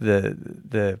of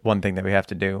the one thing that we have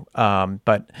to do.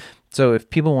 But so if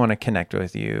people want to connect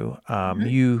with you,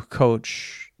 you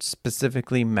coach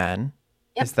specifically men.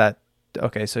 Yep. Is that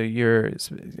okay? So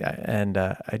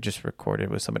I just recorded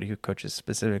with somebody who coaches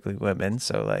specifically women.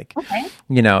 So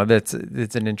that's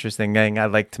an interesting thing.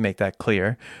 I'd like to make that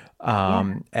clear.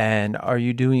 And are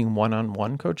you doing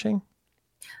one-on-one coaching?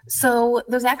 So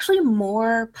there's actually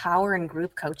more power in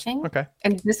group coaching. Okay.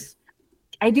 And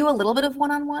I do a little bit of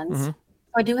one-on-ones. So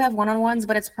I do have one-on-ones,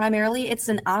 but it's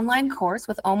an online course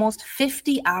with almost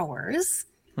 50 hours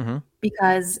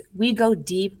because we go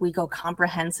deep, we go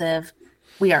comprehensive.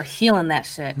 We are healing that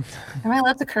shit. Am I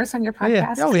allowed to curse on your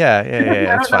podcast? Yeah.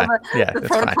 That's fine. The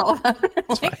protocol.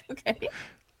 Okay.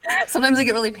 Sometimes I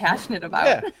get really passionate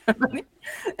about it.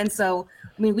 And so,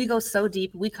 we go so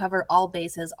deep. We cover all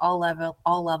bases, all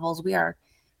levels.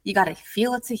 You got to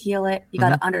feel it to heal it. You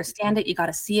got to understand it. You got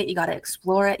to see it. You got to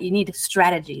explore it. You need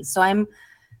strategies. So I'm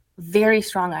very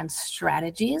strong on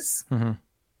strategies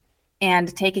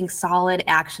and taking solid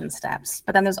action steps.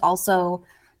 But then there's also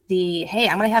hey,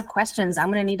 I'm going to have questions. I'm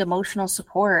going to need emotional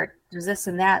support. There's this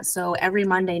and that. So every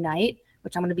Monday night,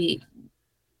 which I'm going to be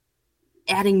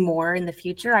adding more in the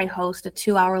future, I host a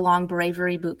 2-hour-long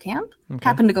bravery boot camp. Okay.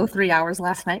 Happened to go 3 hours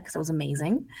last night because it was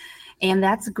amazing. And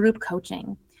that's group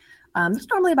coaching. There's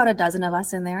normally about a dozen of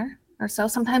us in there or so,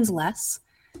 sometimes less.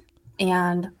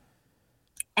 And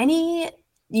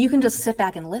you can just sit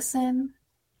back and listen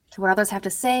to what others have to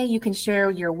say. You can share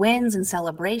your wins and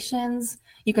celebrations.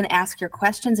 You can ask your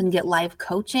questions and get live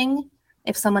coaching.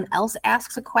 If someone else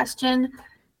asks a question,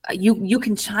 you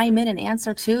can chime in and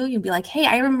answer too. You'd be like, hey,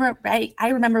 I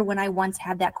remember when I once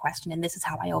had that question and this is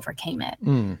how I overcame it.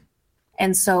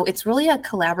 And so it's really a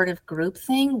collaborative group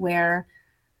thing where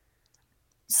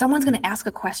someone's going to ask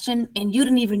a question and you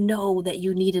didn't even know that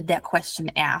you needed that question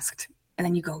asked. And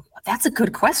then you go, that's a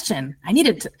good question. I need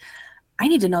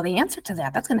to know the answer to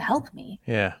that. That's going to help me.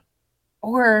 Yeah.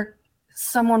 Or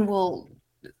someone will,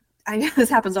 this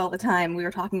happens all the time. We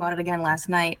were talking about it again last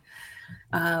night.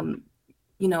 One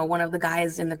of the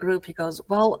guys in the group, he goes,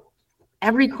 well,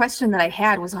 every question that I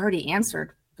had was already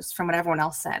answered just from what everyone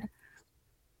else said.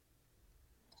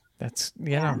 That's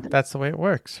the way it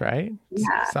works, right?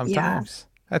 Yeah. Sometimes. Yeah.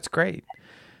 That's great.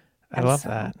 I love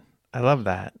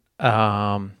that.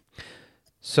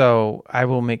 So I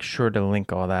will make sure to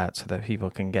link all that so that people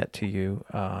can get to you.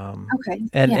 Okay.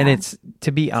 And it's,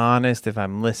 to be honest, if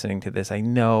I'm listening to this, I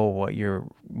know what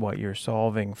you're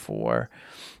solving for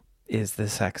is the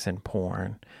sex and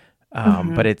porn.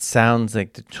 But it sounds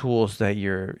like the tools that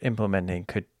you're implementing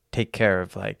could take care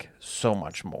of so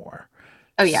much more.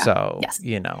 Oh yeah. So, yes.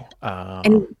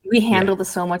 And we handle the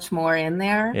so much more in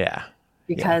there. Yeah.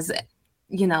 Because,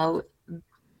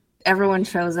 everyone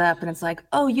shows up and it's like,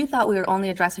 oh, you thought we were only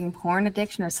addressing porn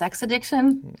addiction or sex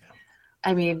addiction?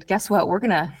 Yeah. Guess what? We're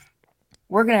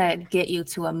gonna get you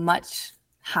to a much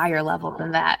higher level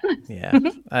than that. Yeah.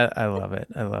 I love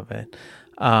it.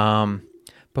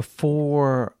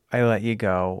 Before I let you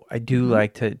go, I do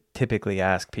like to typically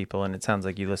ask people, and it sounds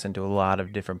like you listen to a lot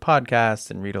of different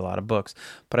podcasts and read a lot of books,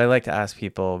 but I like to ask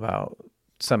people about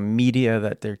some media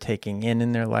that they're taking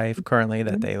in their life currently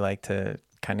that they like to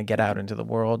kind of get out into the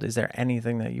world. Is there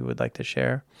anything that you would like to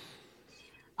share?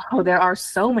 Oh, there are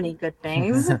so many good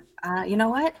things. You know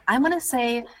what? I'm going to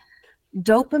say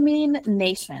Dopamine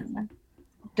Nation.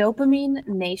 Dopamine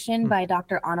Nation by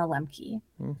Dr. Anna Lembke.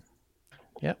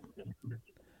 Yep.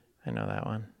 I know that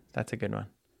one. That's a good one.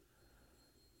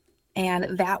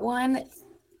 And that one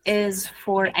is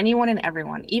for anyone and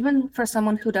everyone, even for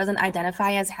someone who doesn't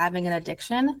identify as having an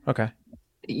addiction. Okay.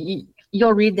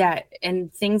 You'll read that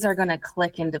and things are going to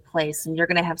click into place and you're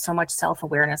going to have so much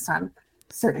self-awareness on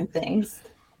certain things.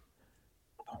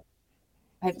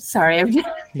 I'm sorry.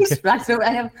 So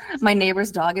I have my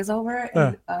neighbor's dog is over,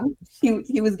 and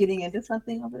he was getting into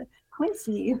something over there.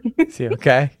 Quincy, is he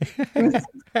okay?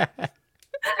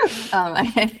 All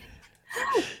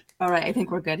right, I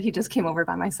think we're good. He just came over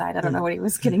by my side. I don't know what he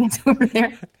was getting into over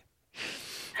there.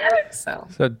 So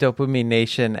Dopamine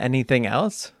Nation, anything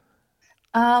else?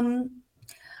 The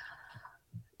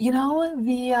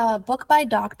book by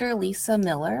Dr. Lisa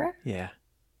Miller. Yeah.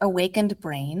 Awakened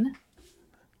Brain.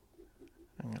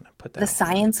 I'm going to put that. The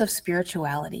Science of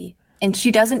Spirituality. And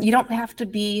you don't have to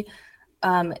be,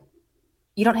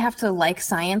 you don't have to like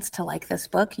science to like this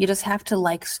book. You just have to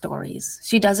like stories.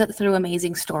 She does it through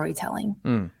amazing storytelling.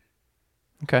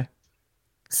 Okay.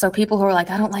 So people who are like,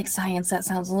 I don't like science, that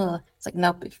sounds little. It's like,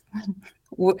 nope.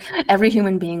 Every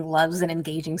human being loves an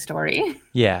engaging story.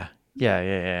 Yeah.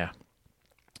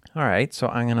 All right. So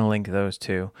I'm going to link those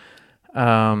two.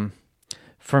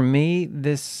 For me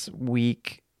this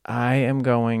week, I am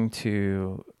going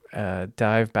to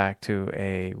dive back to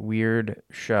a weird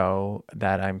show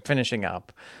that I'm finishing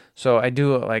up. So I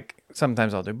do like,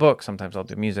 sometimes I'll do books, sometimes I'll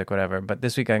do music, whatever. But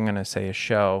this week I'm going to say a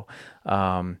show.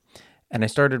 And I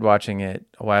started watching it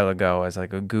a while ago as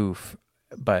like a goof,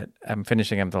 but I'm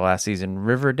finishing up the last season.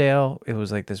 Riverdale. It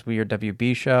was like this weird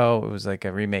WB show. It was like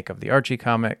a remake of the Archie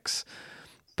comics,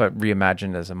 but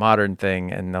reimagined as a modern thing.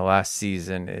 And the last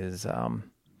season is,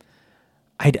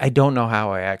 I don't know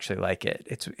how I actually like it.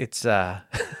 It's it's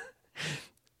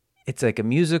like a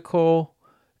musical.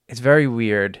 It's very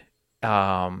weird.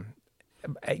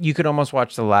 You could almost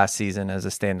watch the last season as a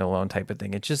standalone type of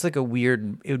thing. It's just like it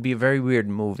would be a very weird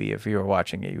movie if you were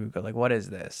watching it. You would go like, what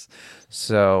is this?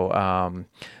 So,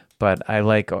 but I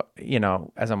like,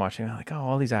 as I'm watching, I'm like, oh,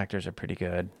 all these actors are pretty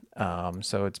good.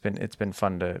 So it's been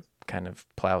fun to kind of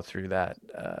plow through that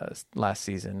last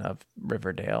season of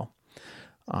Riverdale.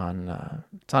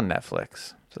 It's on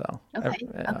Netflix. So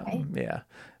okay. Yeah,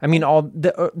 I mean, all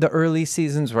the early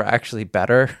seasons were actually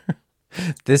better.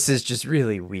 This is just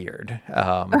really weird.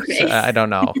 Okay. So I don't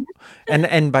know,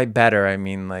 and by better I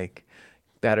mean like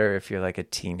better if you're like a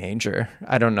teenager.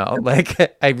 I don't know,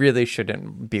 like I really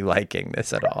shouldn't be liking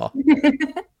this at all.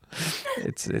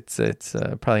 It's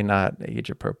probably not age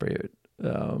appropriate,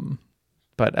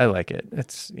 but I like it.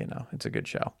 It's it's a good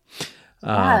show.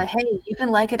 Hey, you can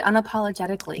like it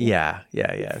unapologetically. Yeah.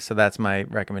 So that's my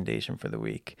recommendation for the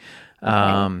week.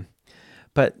 Okay.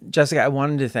 But Jessica, I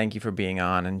wanted to thank you for being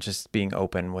on and just being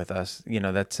open with us.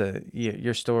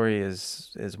 Your story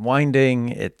is winding.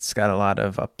 It's got a lot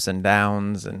of ups and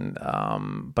downs, and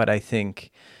but I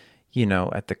think,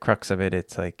 at the crux of it,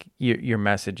 it's like your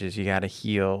message is you got to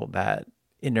heal that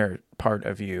inner part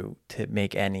of you to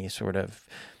make any sort of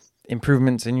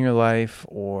improvements in your life,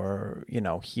 or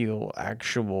heal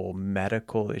actual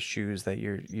medical issues that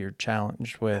you're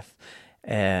challenged with.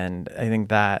 And I think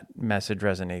that message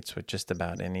resonates with just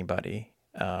about anybody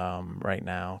right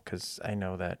now, because I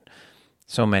know that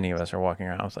so many of us are walking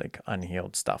around with like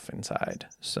unhealed stuff inside.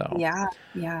 So yeah.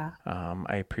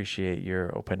 I appreciate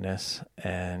your openness.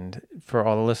 And for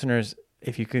all the listeners,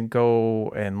 if you could go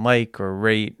and like or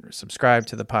rate or subscribe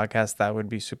to the podcast, that would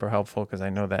be super helpful, because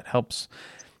I know that helps.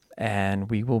 And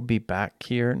we will be back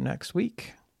here next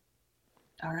week.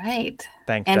 All right.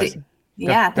 Thanks, and Jessica.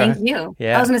 Thank you.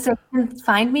 Yeah. I was going to say,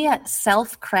 find me at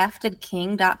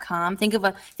selfcraftedking.com. Think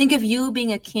of you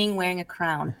being a king wearing a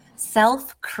crown.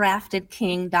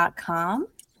 Selfcraftedking.com.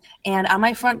 And on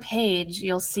my front page,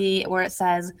 you'll see where it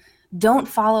says, don't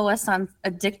follow us on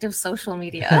addictive social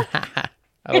media.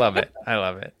 I love it.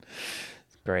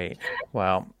 Great.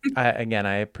 Well,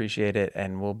 I appreciate it.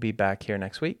 And we'll be back here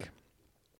next week.